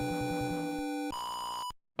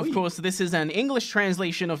 Of course, this is an English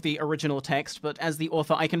translation of the original text, but as the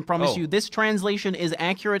author, I can promise you this translation is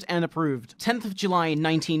accurate and approved. 10th of July,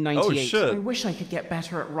 1998. Oh, shit. I wish I could get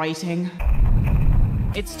better at writing.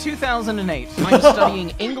 It's 2008. I'm studying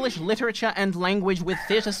English literature and language with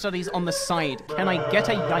theater studies on the side. Can I get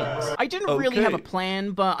a yikes? I didn't really have a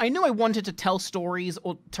plan, but I knew I wanted to tell stories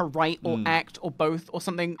or to write or act or both or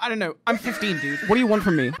something. I don't know. I'm 15, dude. What do you want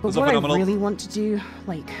from me? But what I really want to do,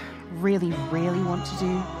 like, really, really want to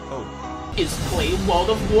do is play World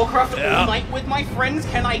of Warcraft all night with my friends.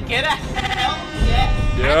 Can I get a hell yes?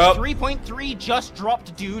 Patch 3.3 just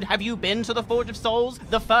dropped, dude. Have you been to the Forge of Souls?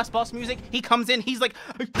 The first boss music, he comes in, he's like...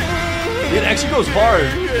 It actually goes hard.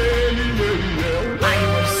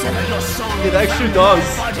 It actually does.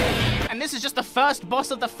 And this is just the first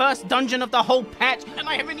boss of the first dungeon of the whole patch, and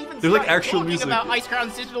I haven't even There's like started actual talking music about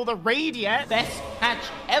Icecrown Citadel, the raid yet. Best patch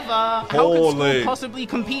ever. How could Skull possibly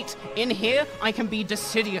compete? In here, I can be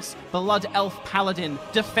Decidius, Blood Elf Paladin,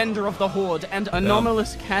 Defender of the Horde, and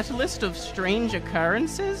Anomalous Catalyst of Strange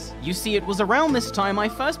Occurrences? You see, it was around this time I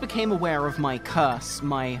first became aware of my curse,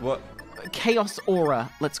 my... Chaos aura,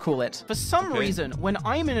 let's call it. For some reason, when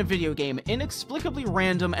I'm in a video game, inexplicably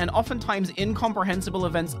random and oftentimes incomprehensible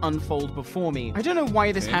events unfold before me. I don't know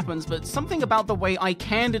why this happens, but something about the way I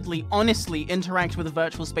candidly, honestly interact with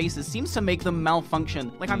virtual spaces seems to make them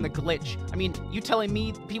malfunction. Like I'm the glitch. I mean, you telling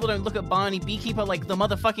me people don't look at Barny Beekeeper like the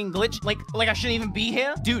motherfucking glitch? Like I shouldn't even be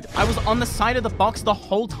here? Dude, I was on the side of the box the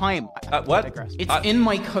whole time. What? It's in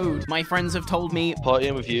my code. My friends have told me.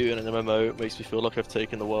 Partying with you in an MMO makes me feel like I've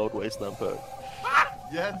taken the world away from them.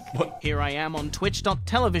 Yes. Here I am on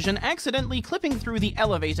Twitch.television, accidentally clipping through the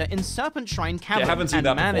elevator in Serpent Shrine Cavern and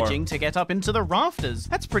managing to get up into the rafters.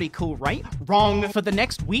 That's pretty cool, right? Wrong. For the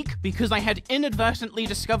next week, because I had inadvertently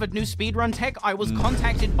discovered new speedrun tech, I was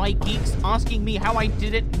contacted by geeks asking me how I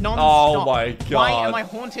did it non-stop. Oh my god. Why am I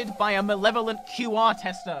haunted by a malevolent QR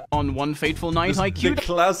tester? On one fateful night, I queued the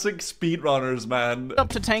classic speedrunners, man. up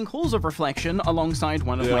to tank Halls of Reflection alongside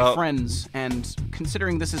one of my friends. And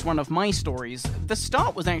considering this is one of my stories, the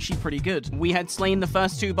start was actually pretty good. We had slain the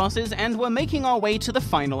first two bosses and were making our way to the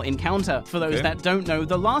final encounter. For those that don't know,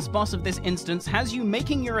 the last boss of this instance has you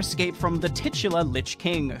making your escape from the titular Lich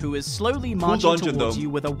King, who is slowly marching towards you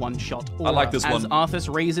with a one-shot aura. I like this one. As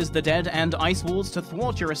Arthas raises the dead and ice walls to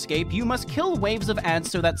thwart your escape, you must kill waves of ads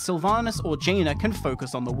so that Sylvanas or Jaina can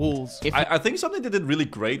focus on the walls. I think something they did really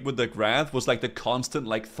great with the Grath was like the constant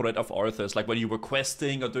like threat of Arthas. Like when you were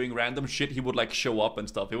questing or doing random shit, he would like show up and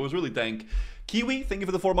stuff. It was really dank. Kiwi, thank you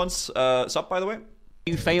for the 4 months sub, by the way.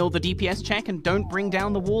 You fail the DPS check and don't bring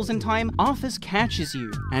down the walls in time, Arthas catches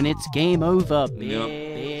you, and it's game over,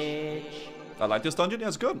 bitch. I like this dungeon, yeah,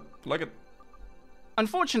 it's good. I like it.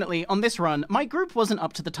 Unfortunately, on this run, my group wasn't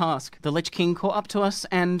up to the task. The Lich King caught up to us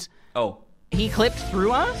and... he clipped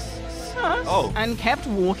through us and kept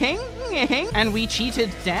walking, and we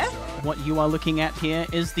cheated death. What you are looking at here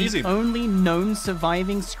is the only known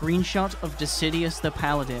surviving screenshot of Decidius the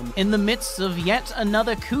Paladin in the midst of yet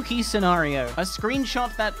another kooky scenario. A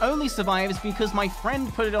screenshot that only survives because my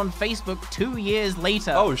friend put it on Facebook 2 years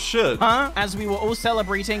later. Oh shit. As we were all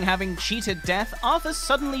celebrating having cheated death, Arthur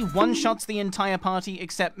suddenly one-shots the entire party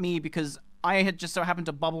except me because I had just so happened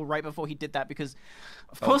to bubble right before he did that because...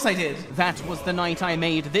 Of course I did. That was the night I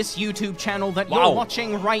made this YouTube channel that you're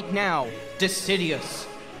watching right now. Decidius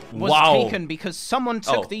was taken because someone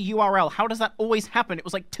took the URL. How does that always happen? It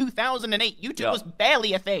was like 2008. YouTube was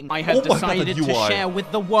barely a thing. I had decided to share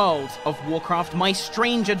with the world of Warcraft my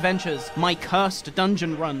strange adventures, my cursed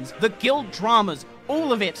dungeon runs, the guild dramas,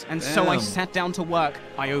 all of it. And so I sat down to work.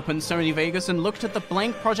 I opened Sony Vegas and looked at the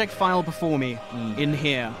blank project file before me. In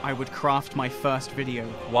here, I would craft my first video.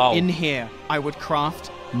 In here, I would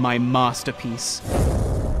craft my masterpiece.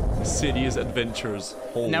 City's Adventures.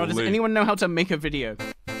 Holy. Now, does anyone know how to make a video?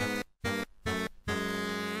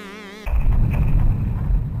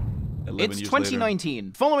 It's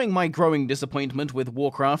 2019. Following my growing disappointment with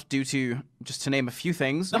Warcraft due to, just to name a few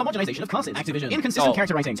things, the homogenization of classes, Activision, inconsistent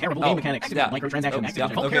character writing, terrible game mechanics, microtransactions,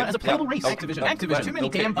 Activision, Volcare as a playable race, Activision, too many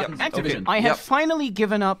damn buttons, Activision. I have finally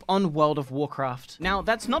given up on World of Warcraft. Now,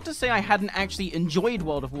 that's not to say I hadn't actually enjoyed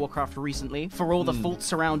World of Warcraft recently, for all the faults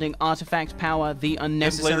surrounding artifact power, the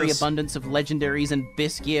unnecessary abundance of legendaries and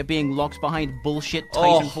Biss gear being locked behind bullshit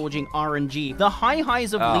Titan forging RNG. The high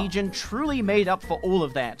highs of Legion truly made up for all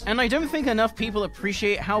of that. And I don't think enough people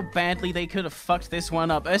appreciate how badly they could have fucked this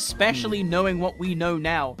one up, especially knowing what we know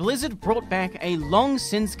now. Blizzard brought back a long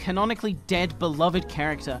since canonically dead beloved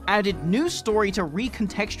character, added new story to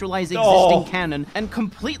recontextualize existing canon, and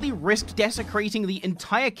completely risked desecrating the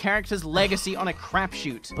entire character's legacy on a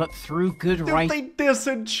crapshoot. But through good writing, they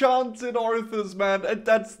disenchanted Arthas, man.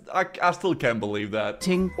 I still can't believe that.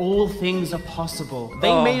 All things are possible.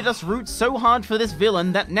 They made us root so hard for this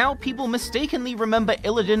villain that now people mistakenly remember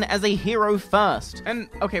Illidan as a hero first. And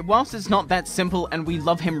okay, whilst it's not that simple and we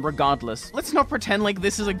love him regardless, let's not pretend like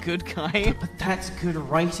this is a good guy. But that's good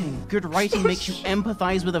writing. Good writing makes you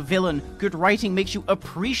empathize with a villain. Good writing makes you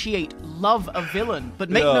appreciate, love a villain. But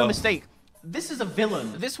make no mistake, This is a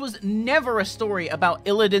villain. This was never a story about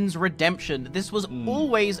Illidan's redemption. This was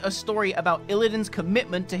always a story about Illidan's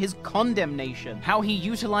commitment to his condemnation. How he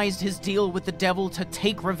utilized his deal with the devil to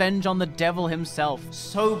take revenge on the devil himself.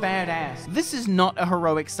 So badass. This is not a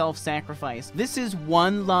heroic self-sacrifice. This is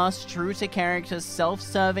one last true-to-character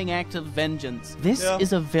self-serving act of vengeance. This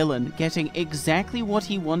is a villain getting exactly what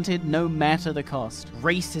he wanted no matter the cost.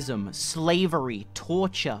 Racism, slavery,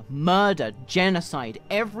 torture, murder, genocide,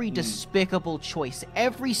 every despicable choice,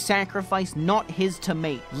 every sacrifice not his to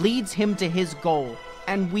make, leads him to his goal.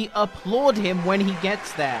 And we applaud him when he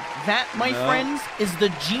gets there. That, my friends, is the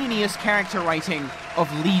genius character writing of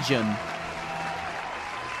Legion.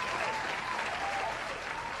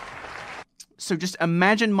 So just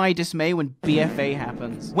imagine my dismay when BFA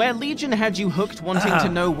happens. Where Legion had you hooked wanting to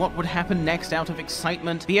know what would happen next out of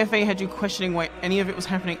excitement, BFA had you questioning why any of it was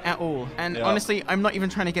happening at all. And honestly, I'm not even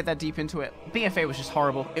trying to get that deep into it. BFA was just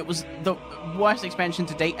horrible. It was the worst expansion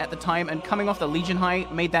to date at the time, and coming off the Legion high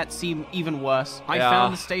made that seem even worse. I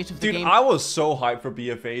found the state of the game... Dude, I was so hyped for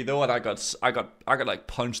BFA though, and I got like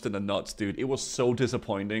punched in the nuts, dude. It was so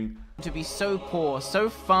disappointing. To be so poor, so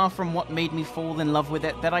far from what made me fall in love with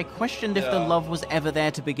it, that I questioned if the love was ever there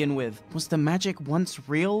to begin with. Was the magic once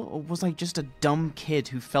real, or was I just a dumb kid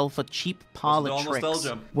who fell for cheap parlor tricks?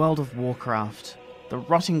 Nostalgia. World of Warcraft, the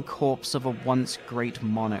rotting corpse of a once great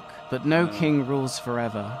monarch. But no king rules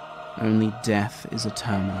forever, only death is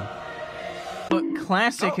eternal. But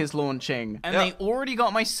Classic is launching, and they already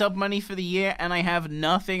got my sub money for the year, and I have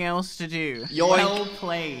nothing else to do. Well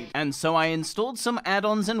played. And so I installed some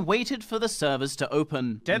add-ons and waited for the servers to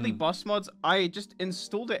open. Deadly Boss Mods, I just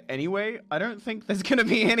installed it anyway. I don't think there's gonna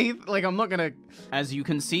be any, like, I'm not gonna... As you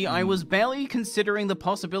can see, I was barely considering the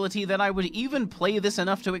possibility that I would even play this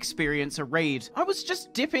enough to experience a raid. I was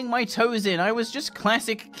just dipping my toes in. I was just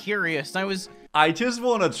Classic curious. I just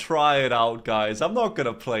want to try it out, guys. I'm not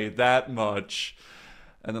gonna play that much.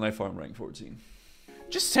 And then I farm rank 14.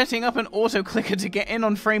 Just setting up an auto-clicker to get in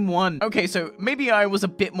on frame 1. Okay, so maybe I was a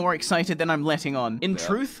bit more excited than I'm letting on. In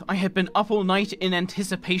truth, I had been up all night in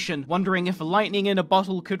anticipation, wondering if lightning in a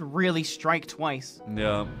bottle could really strike twice.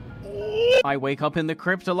 Yeah. I wake up in the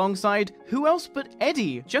crypt alongside who else but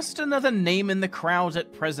Eddie? Just another name in the crowd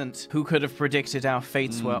at present. Who could have predicted our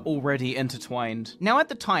fates were already intertwined? Now at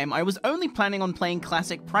the time, I was only planning on playing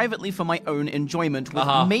Classic privately for my own enjoyment, with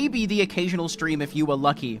maybe the occasional stream if you were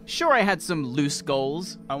lucky. Sure, I had some loose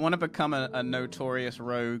goals. I want to become a notorious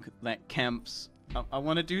rogue that camps. I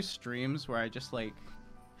want to do streams where I just like...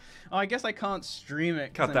 Oh, I guess I can't stream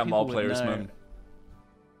it. Cut that mall players, man.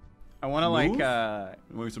 I want to like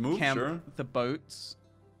camp the boats,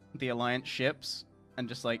 the Alliance ships, and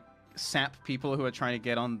just like sap people who are trying to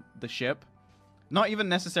get on the ship. Not even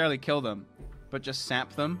necessarily kill them, but just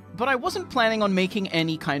sap them. But I wasn't planning on making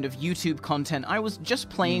any kind of YouTube content. I was just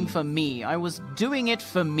playing for me. I was doing it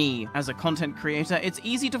for me. As a content creator, it's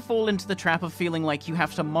easy to fall into the trap of feeling like you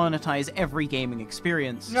have to monetize every gaming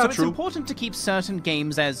experience. So it's important to keep certain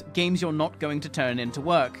games as games you're not going to turn into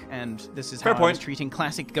work. And this is how I was treating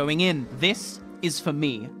Classic going in. This is for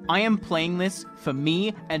me. I am playing this for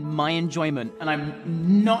me and my enjoyment, and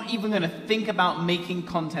I'm not even gonna think about making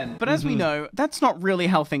content. But as we know, that's not really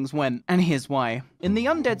how things went, and here's why. In the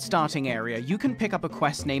undead starting area, you can pick up a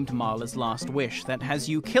quest named Marla's Last Wish that has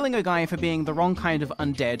you killing a guy for being the wrong kind of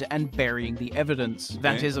undead and burying the evidence.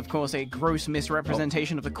 That is, of course, a gross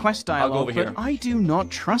misrepresentation of the quest dialogue, but I do not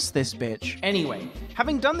trust this bitch. Anyway,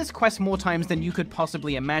 having done this quest more times than you could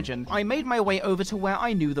possibly imagine, I made my way over to where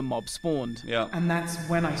I knew the mob spawned. Yeah. And that's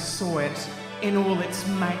when I saw it in all its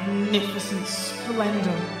magnificent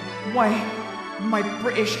splendor. Why, my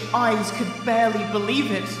British eyes could barely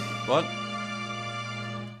believe it. What?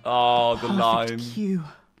 Oh, the line. Queue.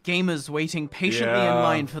 Gamers waiting patiently in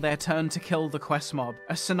line for their turn to kill the quest mob.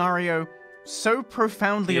 A scenario so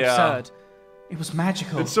profoundly absurd. It was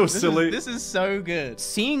magical. It's so silly. This is so good.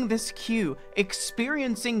 Seeing this queue,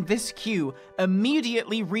 experiencing this queue,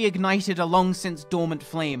 immediately reignited a long since dormant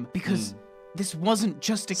flame, because this wasn't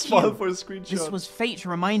just a queue. Smile for a screenshot. This was fate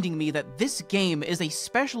reminding me that this game is a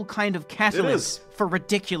special kind of catalyst for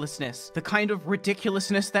ridiculousness. The kind of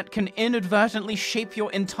ridiculousness that can inadvertently shape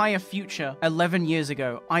your entire future. 11 years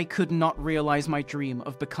ago, I could not realize my dream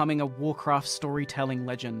of becoming a Warcraft storytelling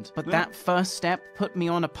legend. But that first step put me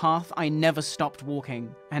on a path I never stopped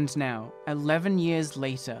walking. And now, 11 years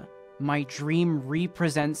later, my dream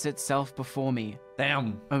represents itself before me.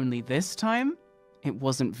 Damn. Only this time, it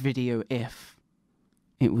wasn't video if.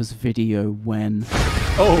 It was video when.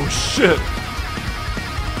 Oh, shit.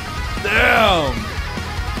 Damn.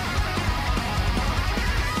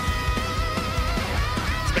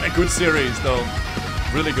 It's been a good series, though.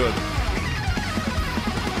 Really good.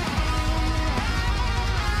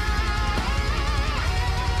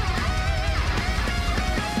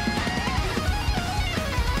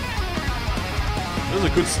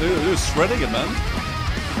 good, they're shredding it, man.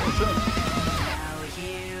 Oh, shit. Now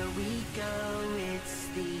here we go, it's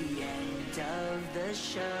the end of the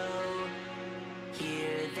show.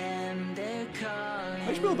 Hear them, they're calling.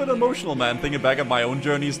 I feel a bit emotional, man, thinking back at my own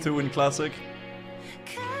journeys too in Classic.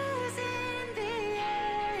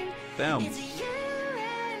 Damn.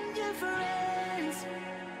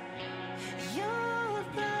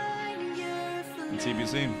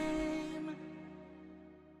 TBC.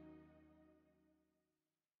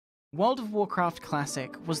 World of Warcraft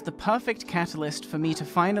Classic was the perfect catalyst for me to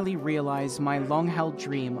finally realize my long-held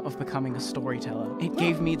dream of becoming a storyteller. It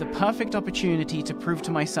gave me the perfect opportunity to prove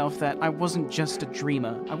to myself that I wasn't just a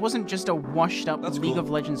dreamer. I wasn't just a washed-up League of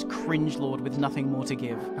Legends cringe-lord with nothing more to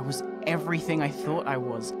give. I was everything I thought I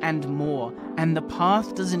was, and more. And the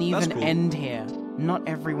path doesn't even end here. Not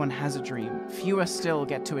everyone has a dream. Fewer still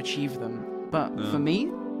get to achieve them. But for me,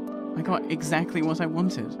 I got exactly what I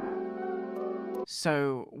wanted.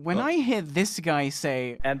 So when I hear this guy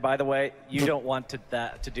say, and by the way, you don't want to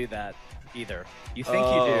do that either. You think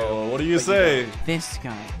you do. What do you say? This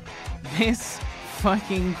guy, this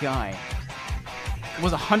fucking guy,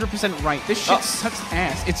 was 100% right. This shit sucks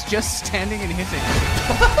ass. It's just standing and hitting.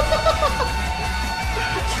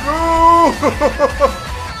 True.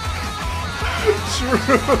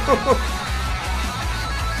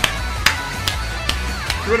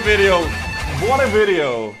 Good video. What a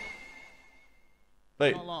video.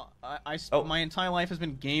 Wait. My entire life has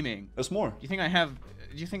been gaming. There's more. Do you think I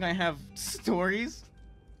have stories?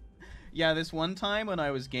 Yeah, this one time when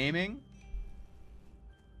I was gaming.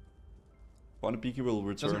 Barny Beekeeper will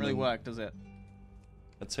return. Doesn't really work, does it?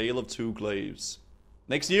 A Tale of Two Glaives.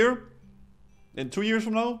 Next year? In 2 years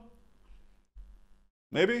from now?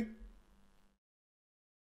 Maybe?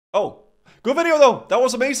 Oh. Good video though. That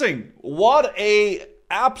was amazing. What a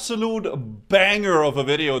absolute banger of a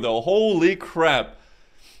video though. Holy crap.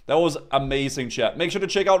 That was amazing, chat. Make sure to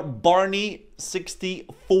check out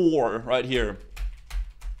Barny64 right here.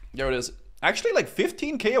 There it is. Actually, like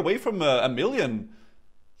 15k away from a million.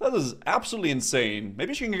 That is absolutely insane.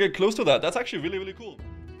 Maybe she can get close to that. That's actually really, really cool.